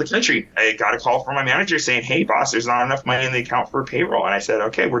was out of the country. I got a call from my manager saying, "Hey, boss, there's not enough money in the account for payroll." And I said,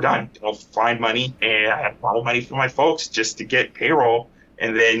 "Okay, we're done. I'll find money." And I had a lot of money for my folks just to get payroll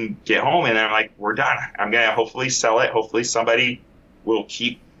and then get home. And I'm like, we're done. I'm going to hopefully sell it. Hopefully somebody will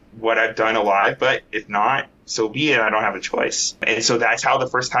keep what I've done alive. But if not, so be it. I don't have a choice. And so that's how the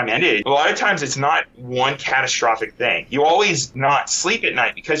first time ended. A lot of times it's not one catastrophic thing. You always not sleep at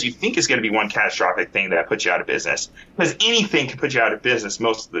night because you think it's going to be one catastrophic thing that puts you out of business. Because anything can put you out of business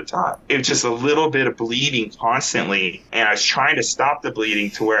most of the time. It was just a little bit of bleeding constantly. And I was trying to stop the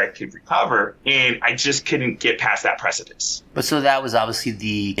bleeding to where I could recover. And I just couldn't get past that precipice. But so that was obviously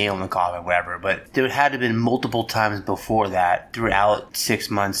the nail in the coffin, whatever. But there had to have been multiple times before that throughout 6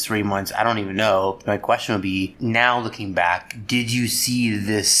 months, 3 months. I don't even know. My question would be, now looking back, did you see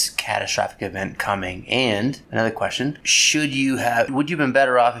this catastrophic event coming? And another question, would you have been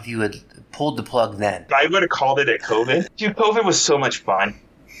better off if you had pulled the plug then? I would have called it at COVID. Dude, COVID was so much fun.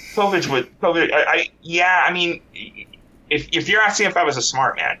 I mean, if you're asking if I was a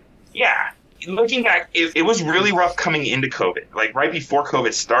smart man, yeah. Looking back, it was really rough coming into COVID. Like right before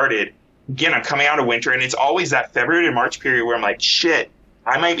COVID started, again, I'm coming out of winter, and it's always that February to March period where I'm like, shit,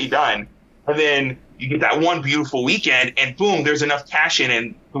 I might be done. And then you get that one beautiful weekend, and boom, there's enough cash in,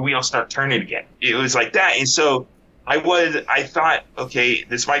 and the wheels start turning again. It was like that. And so I thought, okay,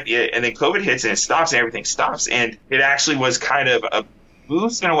 this might be it. And then COVID hits, and it stops, and everything stops. And it actually was kind of a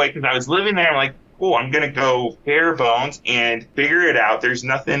boost in a way, because I was living there. I'm like, cool, I'm going to go bare bones and figure it out.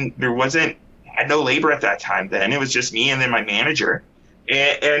 I had no labor at that time then. It was just me and then my manager.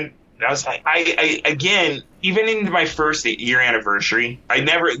 And I was like, I again, even in my first year anniversary,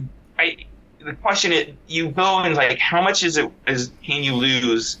 the question is, you go and like, how much can you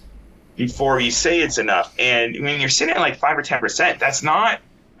lose before you say it's enough? And when you're sitting at like 5 or 10%, that's not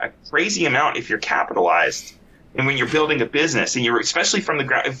a crazy amount if you're capitalized. And when you're building a business, and you're especially from the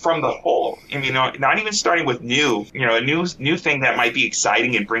ground, from the whole, I mean, not even starting with a new thing that might be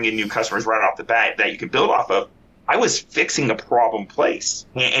exciting and bring in new customers right off the bat that you could build off of. I was fixing a problem place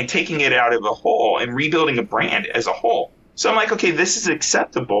and taking it out of a hole and rebuilding a brand as a whole. So I'm like, okay, this is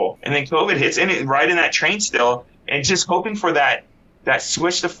acceptable. And then COVID hits, and right in that train still, and just hoping for that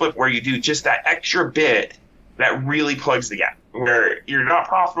switch to flip where you do just that extra bit that really plugs the gap, where you're not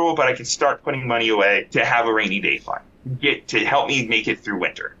profitable, but I can start putting money away to have a rainy day fund, to help me make it through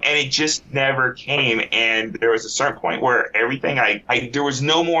winter. And it just never came. And there was a certain point where everything there was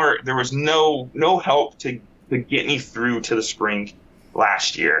no help to get me through to the spring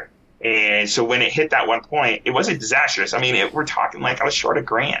last year. And so when it hit that one point, it wasn't disastrous. I mean, we're talking like I was short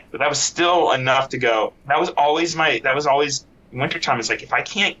 $1,000, but that was still enough to go. That was always wintertime. It's like, if I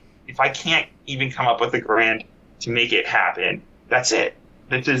can't even come up with $1,000 to make it happen, that's it.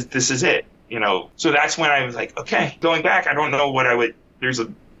 This is it, So that's when I was like, okay, going back, I don't know what I would. There's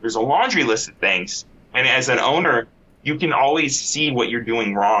a laundry list of things, and as an owner, you can always see what you're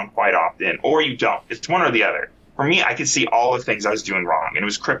doing wrong quite often, or you don't. It's one or the other. For me, I could see all the things I was doing wrong, and it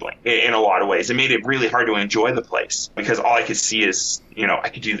was crippling in a lot of ways. It made it really hard to enjoy the place, because all I could see is, I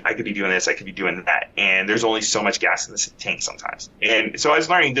could be doing this, I could be doing that, and there's only so much gas in the tank sometimes. And so I was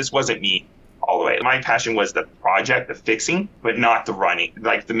learning this wasn't me all the way. My passion was the project, the fixing, but not the running,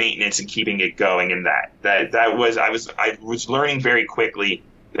 like the maintenance and keeping it going. And I was learning very quickly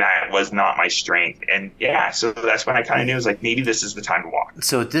that was not my strength. And yeah, so that's when I kind of knew, it was like, maybe this is the time to walk.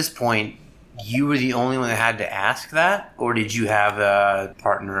 So at this point, you were the only one that had to ask that? Or did you have a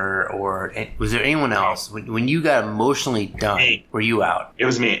partner, or was there anyone else? When you got emotionally done, were you out? It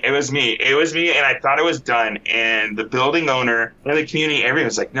was me. And I thought it was done. And the building owner and the community, everyone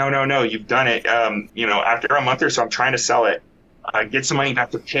was like, no, you've done it. After a month or so, I'm trying to sell it, get some money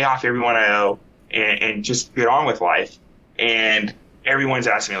back to pay off everyone I owe, and just get on with life. And everyone's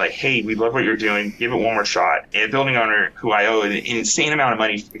asking me like, hey, we love what you're doing. Give it one more shot. And the building owner, who I owe an insane amount of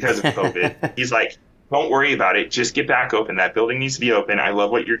money because of COVID, he's like, don't worry about it. Just get back open. That building needs to be open. I love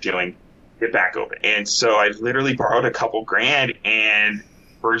what you're doing. Get back open. And so I literally borrowed a couple grand, and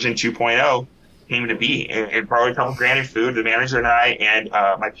version 2.0 came to be. And borrowed a couple grand in food. The manager and I and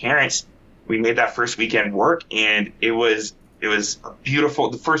my parents, we made that first weekend work, and it was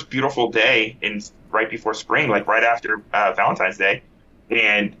the first beautiful day right before spring, like right after Valentine's Day.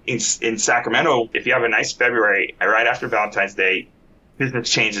 And in Sacramento, if you have a nice February, right after Valentine's Day, business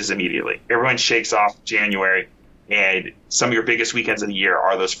changes immediately. Everyone shakes off January, and some of your biggest weekends of the year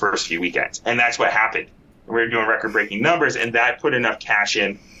are those first few weekends. And that's what happened. We were doing record-breaking numbers, and that put enough cash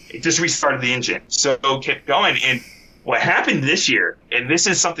in. It just restarted the engine. So kept going. And what happened this year, and this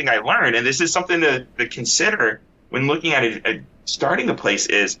is something I learned, and this is something to consider when looking at starting a place,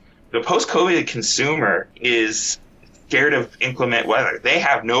 is the post-COVID consumer is scared of inclement weather. They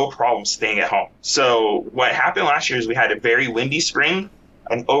have no problem staying at home. So what happened last year is we had a very windy spring,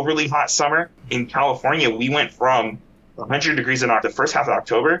 an overly hot summer. In California, we went from 100 degrees in the first half of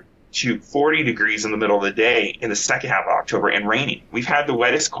October to 40 degrees in the middle of the day in the second half of October and raining. We've had the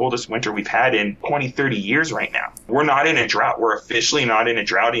wettest, coldest winter we've had in 20, 30 years right now. We're not in a drought. We're officially not in a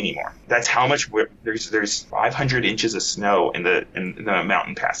drought anymore. That's how much there's 500 inches of snow in the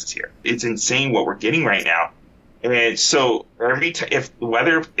mountain passes here. It's insane what we're getting right now. And so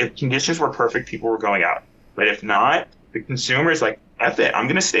if conditions were perfect, people were going out. But if not, the consumer is like, F it, I'm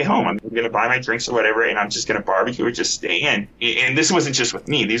going to stay home. I'm going to buy my drinks or whatever, and I'm just going to barbecue or just stay in. And this wasn't just with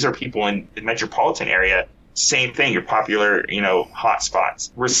me. These are people in the metropolitan area. Same thing, your popular, hot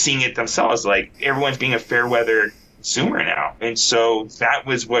spots. We're seeing it themselves. Like, everyone's being a fair weather consumer now. And so that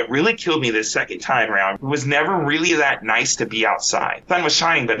was what really killed me this second time around. It was never really that nice to be outside. The sun was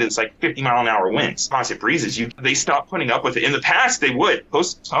shining, but it's like 50 mile an hour winds, constant breezes. They stopped putting up with it. In the past, they would.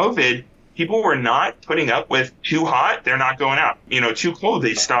 Post-COVID, people were not putting up with too hot, they're not going out. Too cold,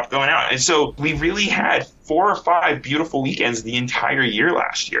 they stopped going out. And so we really had 4 or 5 beautiful weekends the entire year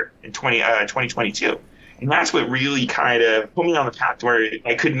last year in 2022. And that's what really kind of put me on the path where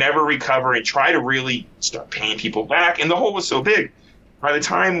I could never recover and try to really start paying people back. And the hole was so big. By the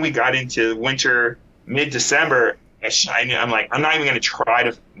time we got into winter, mid-December, I'm like, I'm not even going to try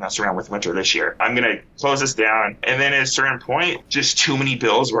to mess around with winter this year. I'm going to close this down. And then at a certain point, just too many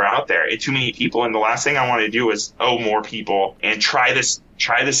bills were out there and too many people. And the last thing I wanted to do was owe more people and try this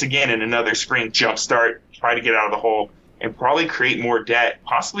again in another spring, jumpstart, try to get out of the hole and probably create more debt,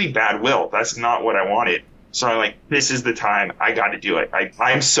 possibly bad will. That's not what I wanted. So I'm like, this is the time. I got to do it.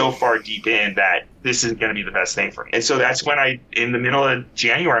 I'm so far deep in that this is going to be the best thing for me. And so that's when in the middle of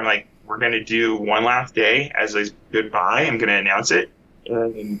January, I'm like, we're going to do one last day as a goodbye. I'm going to announce it.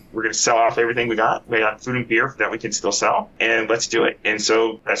 And we're going to sell off everything we got. We got food and beer that we can still sell. And let's do it. And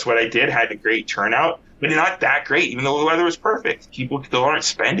so that's what I did. Had a great turnout, but not that great, even though the weather was perfect. People still aren't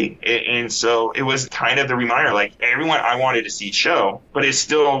spending. And so it was kind of the reminder, like, everyone I wanted to see show, but it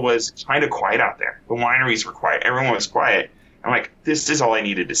still was kind of quiet out there. The wineries were quiet. Everyone was quiet. I'm like, this is all I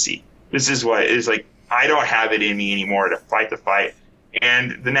needed to see. This is what it is like. I don't have it in me anymore to fight the fight.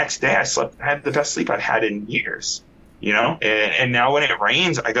 And the next day I had the best sleep I've had in years, and now when it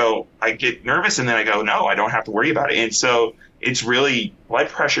rains, I get nervous and then I go, no, I don't have to worry about it. And so it's really, blood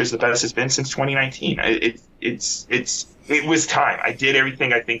pressure is the best it's been since 2019. It was time. I did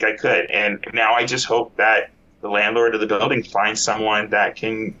everything I think I could. And now I just hope that the landlord of the building finds someone that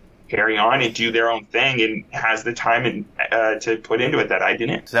can carry on and do their own thing and has the time to put into it that I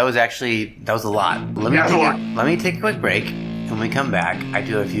didn't. So that was a lot. Let me take a quick break. When we come back, I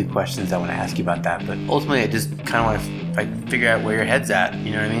do have a few questions I want to ask you about that, but ultimately I just kind of want to figure out where your head's at,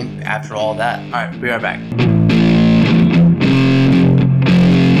 you know what I mean, after all that. All right, we are back.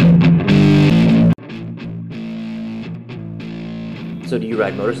 So do you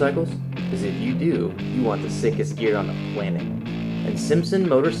ride motorcycles? Because if you do, you want the sickest gear on the planet. And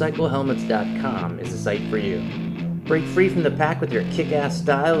SimpsonMotorcycleHelmets.com is the site for you. Break free from the pack with your kick-ass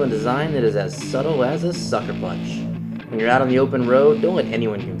style and design that is as subtle as a sucker punch. When you're out on the open road, don't let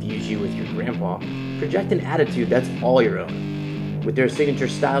anyone confuse you with your grandpa. Project an attitude that's all your own. With their signature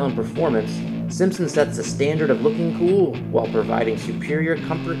style and performance, Simpson sets the standard of looking cool while providing superior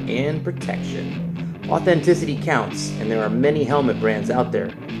comfort and protection. Authenticity counts, and there are many helmet brands out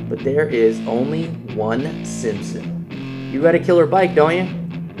there, but there is only one Simpson. You got a killer bike, don't you?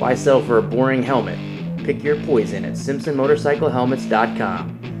 Why settle for a boring helmet? Pick your poison at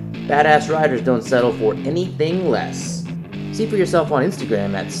SimpsonMotorcycleHelmets.com. Badass riders don't settle for anything less. See for yourself on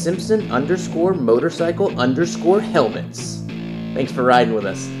Instagram at Simpson_motorcycle_helmets. Thanks for riding with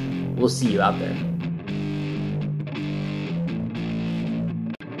us. We'll see you out there.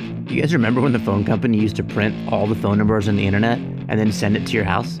 Do you guys remember when the phone company used to print all the phone numbers on the internet and then send it to your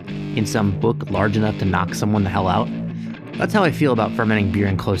house in some book large enough to knock someone the hell out? That's how I feel about fermenting beer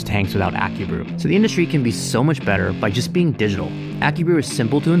in closed tanks without AccuBrew. So the industry can be so much better by just being digital. AccuBrew is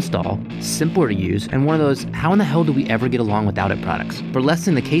simple to install, simpler to use, and one of those how in the hell do we ever get along without it products. For less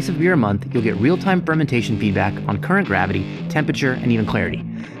than the case of beer a month, you'll get real-time fermentation feedback on current gravity, temperature, and even clarity.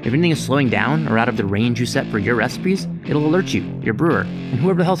 If anything is slowing down or out of the range you set for your recipes, it'll alert you, your brewer, and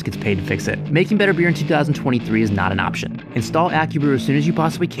whoever else gets paid to fix it. Making better beer in 2023 is not an option. Install AccuBrew as soon as you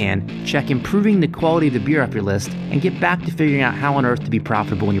possibly can, check improving the quality of the beer off your list, and get back to figuring out how on earth to be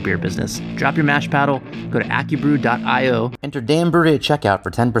profitable in your beer business. Drop your mash paddle, go to AccuBrew.io, enter Dan Brewery at checkout for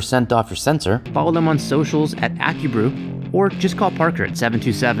 10% off your sensor, follow them on socials at AccuBrew, or just call Parker at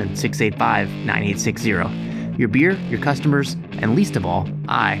 727-685-9860. Your beer, your customers, and least of all,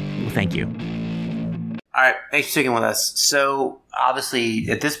 I will thank you. All right, thanks for sticking with us. So, obviously,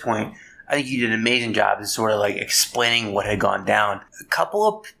 at this point, I think you did an amazing job of sort of like explaining what had gone down. A couple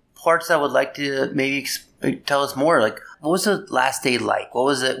of parts I would like to maybe tell us more. Like, what was the last day like? What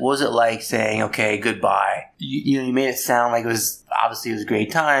was it like saying, okay, goodbye? You made it sound like it was a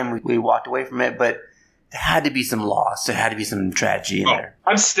great time. We walked away from it, but there had to be some loss. There had to be some tragedy in there.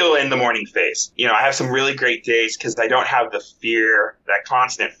 I'm still in the mourning phase. I have some really great days because I don't have the fear, that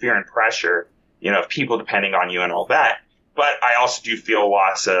constant fear and pressure, of people depending on you and all that. But I also do feel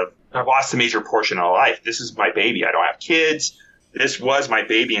I've lost a major portion of life. This is my baby. I don't have kids. This was my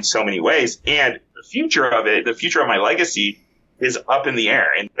baby in so many ways. And the future of my legacy is up in the air.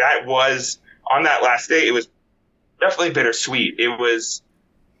 And that was, on that last day, it was definitely bittersweet. It was,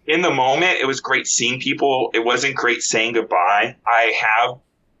 in the moment, it was great seeing people. It wasn't great saying goodbye. I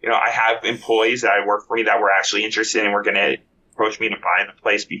have employees that work for me that were actually interested and were going to approach me to buy the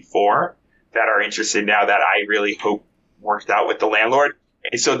place before, that are interested now, that I really hope worked out with the landlord.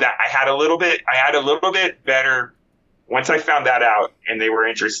 And so that I had a little bit better. Once I found that out and they were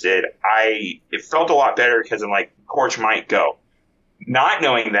interested, it felt a lot better because I'm like, Corch might go. Not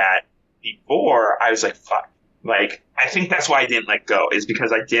knowing that before, I was like, fuck. Like, I think that's why I didn't let go, is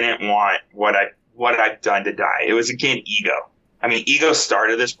because I didn't want what I've done to die. It was, again, ego. I mean, ego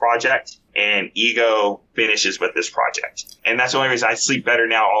started this project and ego finishes with this project. And that's the only reason I sleep better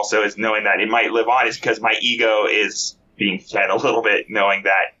now also, is knowing that it might live on, is because my ego is being fed a little bit, knowing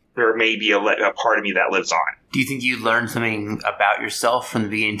that there may be a part of me that lives on. Do you think you learned something about yourself from the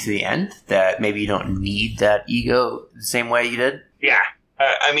beginning to the end, that maybe you don't need that ego the same way you did? Yeah.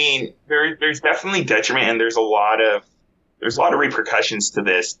 I mean, there's definitely detriment, and there's a lot of repercussions to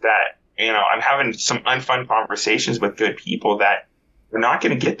this, that, I'm having some unfun conversations with good people that are not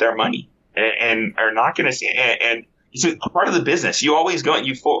going to get their money and are not going to see, and it's a part of the business. You always go,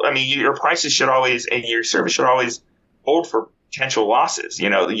 your prices should always, and your service should always hold for potential losses.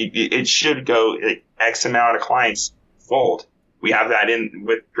 It should go X amount of clients fold. We have that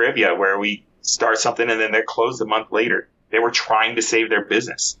with Trivia, where we start something and then they're closed a month later. They were trying to save their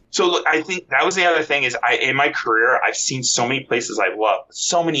business. So look, I think that was the other thing, is in my career, I've seen so many places I love,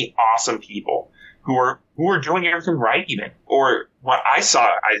 so many awesome people who are doing everything right, even, or what I saw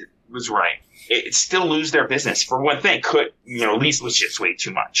I was right. It still lose their business for one thing. Lease was just way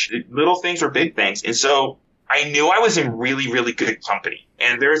too much. Little things or big things. And so I knew I was in really, really good company.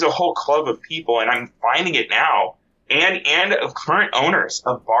 And there's a whole club of people, and I'm finding it now, and of current owners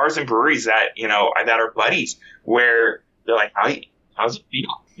of bars and breweries that, that are buddies, where they're like, how's it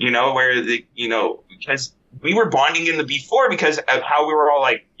feel? Because we were bonding in the before because of how we were all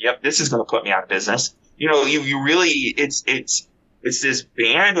like, yep, this is going to put me out of business. You really, it's this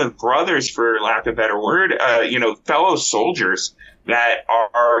band of brothers, for lack of a better word, fellow soldiers that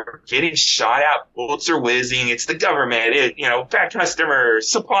are getting shot at, bullets are whizzing, it's the government, bad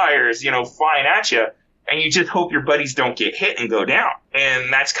customers, suppliers, flying at you, and you just hope your buddies don't get hit and go down.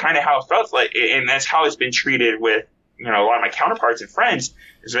 And that's kind of how it felt like, and that's how it's been treated with, a lot of my counterparts and friends.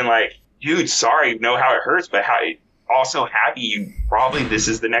 It's been like, dude, sorry, know how it hurts, but also happy this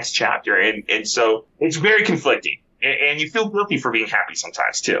is the next chapter. And so it's very conflicting, and you feel guilty for being happy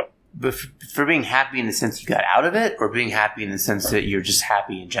sometimes too. But for being happy in the sense you got out of it, or being happy in the sense that you're just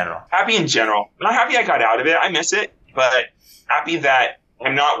happy in general? Happy in general. Not happy I got out of it. I miss it, but happy that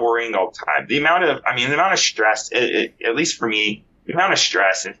I'm not worrying all the time. The amount of stress, at least for me, the amount of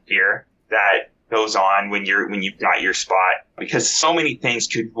stress and fear that goes on when you've got your spot, because so many things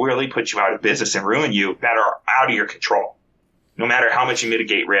could really put you out of business and ruin you that are out of your control. No matter how much you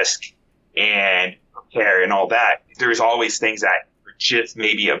mitigate risk and prepare and all that, there's always things that are just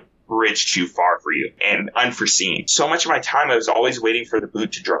maybe a bridge too far for you and unforeseen. So much of my time, I was always waiting for the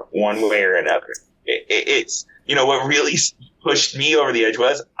boot to drop one way or another. It's what really pushed me over the edge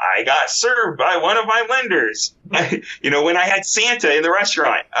was I got served by one of my lenders. When I had Santa in the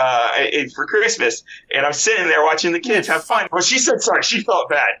restaurant for Christmas, and I'm sitting there watching the kids have fun. Well, she said sorry. She felt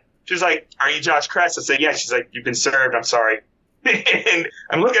bad. She was like, "Are you Josh Kress?" I said, "Yeah." She's like, "You've been served. I'm sorry." And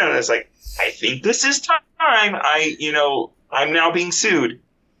I'm looking at this like, I think this is time. I'm now being sued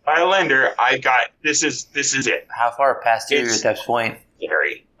by a lender. This is it. How far past you at that point?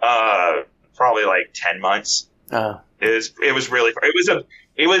 Scary. Probably like 10 months. It was really,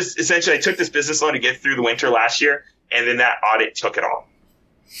 it was essentially, I took this business loan to get through the winter last year, and then that audit took it all.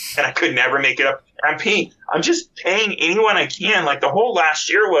 And I could never make it up. I'm just paying anyone I can. Like, the whole last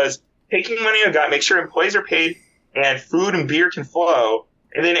year was taking money I got, make sure employees are paid and food and beer can flow.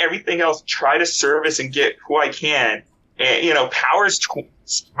 And then everything else, try to service and get who I can. And,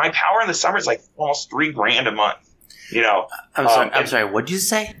 my power in the summer is like almost $3,000 a month. I'm sorry. What did you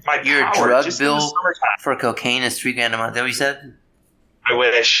say? Your drug bill for cocaine is $3,000 a month. Is that what you said? I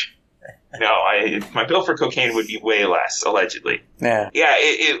wish. No, my bill for cocaine would be way less, allegedly. Yeah. Yeah,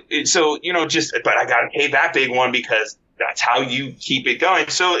 so, but I got to pay that big one because that's how you keep it going.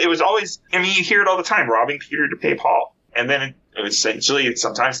 So it was always, you hear it all the time, robbing Peter to pay Paul. And then essentially,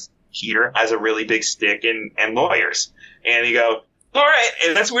 sometimes Peter has a really big stick and lawyers. And you go, all right.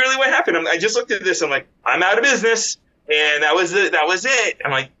 And that's really what happened. I just looked at this. I'm like, I'm out of business. And that was it.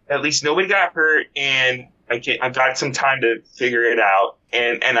 I'm like, at least nobody got hurt. And I've got some time to figure it out.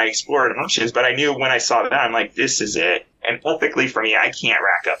 And I explored options. But I knew when I saw that, I'm like, this is it. And ethically for me, I can't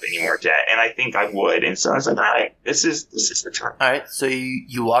rack up any more debt. And I think I would. And so I was like, all right, this is the time. All right. So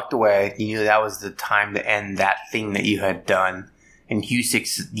you walked away. You knew that was the time to end that thing that you had done. And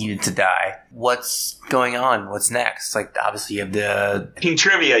Husick needed to die. What's going on? What's next? Like, obviously, you have the King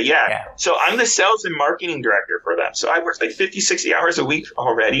Trivia, yeah. So I'm the sales and marketing director for them. So I worked like 50, 60 hours a week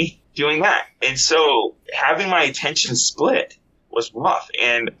already doing that. And so having my attention split was rough.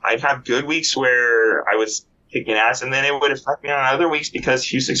 And I'd have good weeks where I was kicking ass, and then it would affect me on other weeks because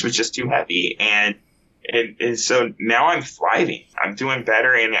Husick was just too heavy. And so now I'm thriving. I'm doing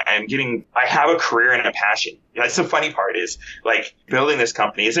better, and I have a career and a passion. That's the funny part is, like, building this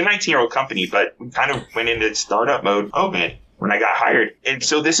company. It's a 19-year-old company, but we kind of went into startup mode COVID when I got hired. And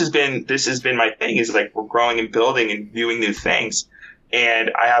so this has been my thing, is like, we're growing and building and doing new things.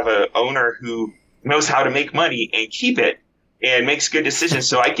 And I have an owner who knows how to make money and keep it and makes good decisions.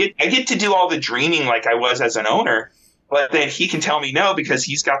 So I get to do all the dreaming like I was as an owner, but then he can tell me no because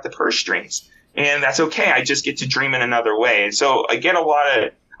he's got the purse strings. And that's okay. I just get to dream in another way. And so I get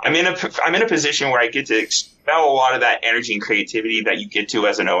I'm in a position where I get to expel a lot of that energy and creativity that you get to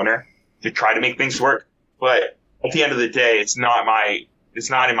as an owner to try to make things work. But at the end of the day, it's not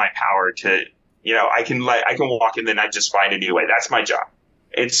in my power to, I can walk in the night, just find a new way. That's my job.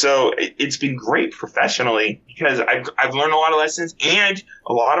 And so it's been great professionally because I've learned a lot of lessons, and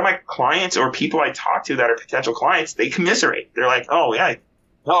a lot of my clients or people I talk to that are potential clients, they commiserate. They're like, oh yeah,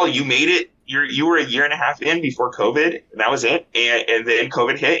 well, you made it. You were a year and a half in before COVID, and that was it. And then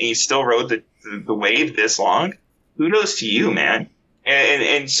COVID hit, and you still rode the wave this long. Kudos to you, man.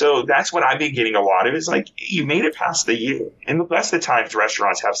 And so that's what I've been getting a lot of, is like, you made it past the year. And the best of times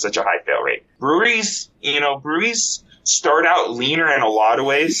restaurants have such a high fail rate. Breweries start out leaner in a lot of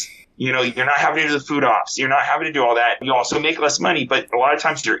ways. You're not having to do the food ops. You're not having to do all that. You also make less money, but a lot of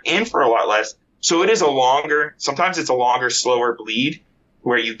times you're in for a lot less. So sometimes it's a longer, slower bleed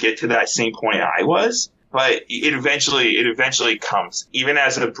where you get to that same point I was, but it eventually comes. Even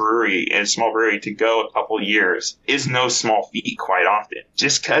as a small brewery, to go a couple years is no small feat quite often,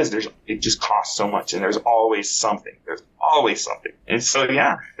 just because it just costs so much, and there's always something. And so,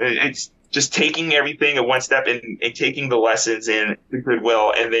 yeah, it's just taking everything at one step and taking the lessons and the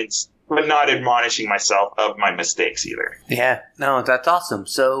goodwill, and then, but not admonishing myself of my mistakes either. Yeah, no, that's awesome.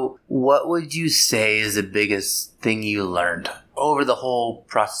 So what would you say is the biggest thing you learned over the whole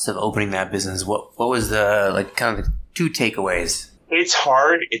process of opening that business? What was the kind of the two takeaways? It's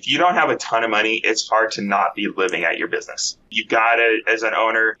hard. If you don't have a ton of money, it's hard to not be living at your business. You gotta, as an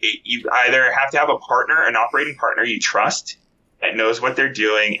owner, you either have to have a partner, an operating partner you trust that knows what they're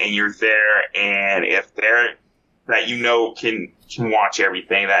doing, and you're there, and if they're that can watch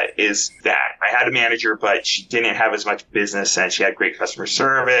everything, that is that. I had a manager, but she didn't have as much business, and she had great customer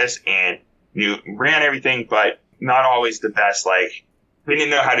service and ran everything, but not always the best. Like, we didn't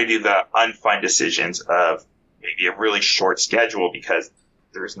know how to do the unfun decisions of maybe a really short schedule because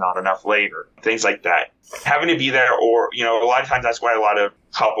there's not enough labor, things like that. Having to be there, or, a lot of times that's why a lot of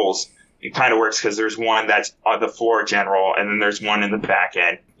couples, it kind of works because there's one that's on the floor general, and then there's one in the back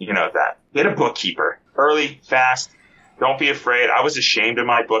end, that. Get a bookkeeper. Early, fast. Don't be afraid. I was ashamed of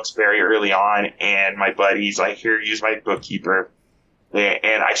my books very early on, and my buddy's like, here, use my bookkeeper.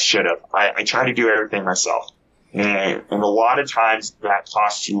 And I should have. I try to do everything myself. And a lot of times that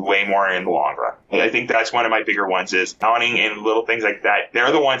costs you way more in the long run. I think that's one of my bigger ones, is counting and little things like that.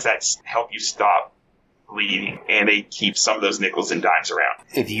 They're the ones that help you stop bleeding, and they keep some of those nickels and dimes around.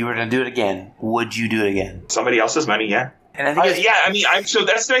 If you were to do it again, would you do it again? Somebody else's money, yeah. And I think so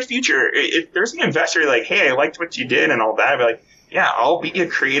that's my future. If there's an investor like, hey, I liked what you did and all that, I'd be like, yeah, I'll be a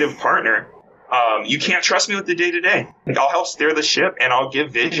creative partner. You can't trust me with the day-to-day. Like, I'll help steer the ship and I'll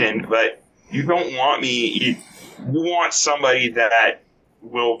give vision, but you don't want me. You want somebody that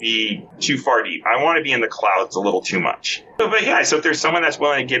will be too far deep. I want to be in the clouds a little too much. So if there's someone that's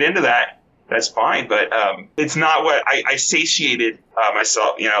willing to get into that, that's fine. But it's not what I satiated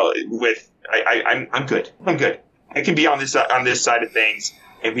myself. I'm good. I can be on this side of things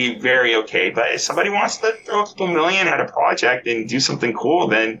and be very okay. But if somebody wants to throw a couple million at a project and do something cool,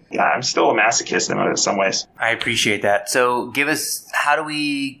 then yeah, I'm still a masochist in some ways. I appreciate that. So give us, how do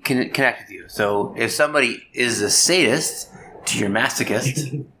we connect with you? So if somebody is a sadist to your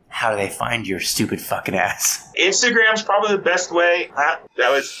masochist, how do they find your stupid fucking ass? Instagram's probably the best way.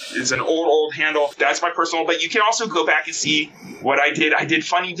 It's an old handle. That's my personal. But you can also go back and see what I did. I did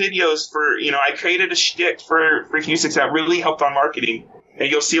funny videos for, I created a shtick for Husick that really helped on marketing. And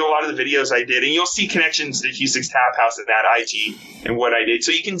you'll see a lot of the videos I did, and you'll see connections to Husick's Taphouse and that IG and what I did.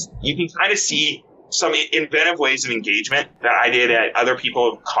 So you can kind of see some inventive ways of engagement that I did that other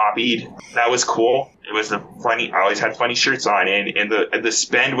people have copied. That was cool. It was I always had funny shirts on, and the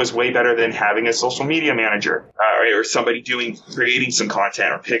spend was way better than having a social media manager or somebody creating some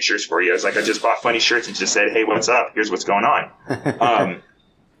content or pictures for you. It's like I just bought funny shirts and just said, hey, what's up? Here's what's going on.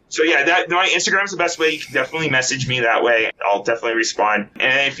 So yeah, my Instagram's the best way. You can definitely message me that way. I'll definitely respond.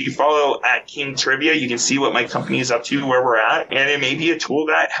 And if you follow at King Trivia, you can see what my company is up to, where we're at. And it may be a tool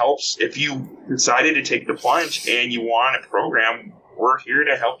that helps if you decided to take the plunge and you want a program. We're here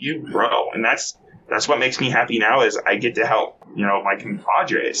to help you grow. And that's what makes me happy now is I get to help, my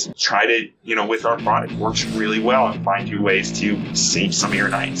compadres try to, with our product works really well and find you ways to save some of your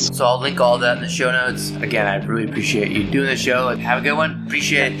nights. So I'll link all that in the show notes. Again, I really appreciate you doing the show. Have a good one.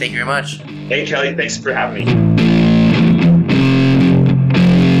 Appreciate it. Thank you very much. Hey, Kelly. Thanks for having me.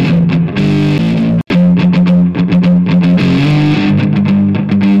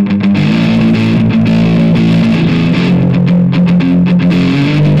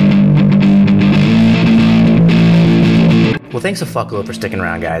 Well, thanks a fuckload for sticking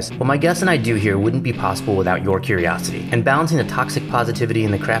around, guys. What my guests and I do here wouldn't be possible without your curiosity, and balancing the toxic positivity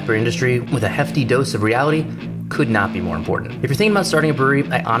in the craft beer industry with a hefty dose of reality could not be more important. If you're thinking about starting a brewery,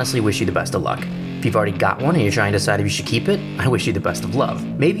 I honestly wish you the best of luck. If you've already got one and you're trying to decide if you should keep it, I wish you the best of love.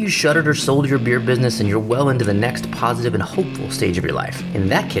 Maybe you shuttered or sold your beer business and you're well into the next positive and hopeful stage of your life. In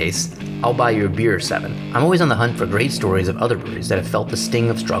that case, I'll buy you a beer or 7. I'm always on the hunt for great stories of other breweries that have felt the sting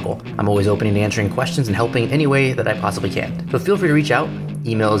of struggle. I'm always open to answering questions and helping any way that I possibly can. So feel free to reach out.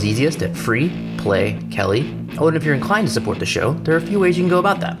 Email is easiest at freeplaykelly. Oh, and if you're inclined to support the show, there are a few ways you can go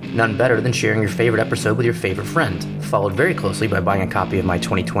about that. None better than sharing your favorite episode with your favorite friend, followed very closely by buying a copy of my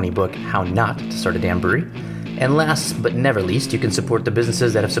 2020 book, How Not to Start a Damn Brewery. And last but never least, you can support the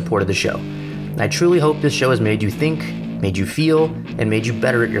businesses that have supported the show. I truly hope this show has made you think, made you feel, and made you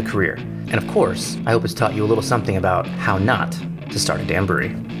better at your career. And of course, I hope it's taught you a little something about how not to start a damn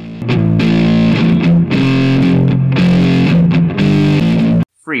brewery.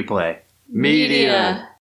 Free Play Media.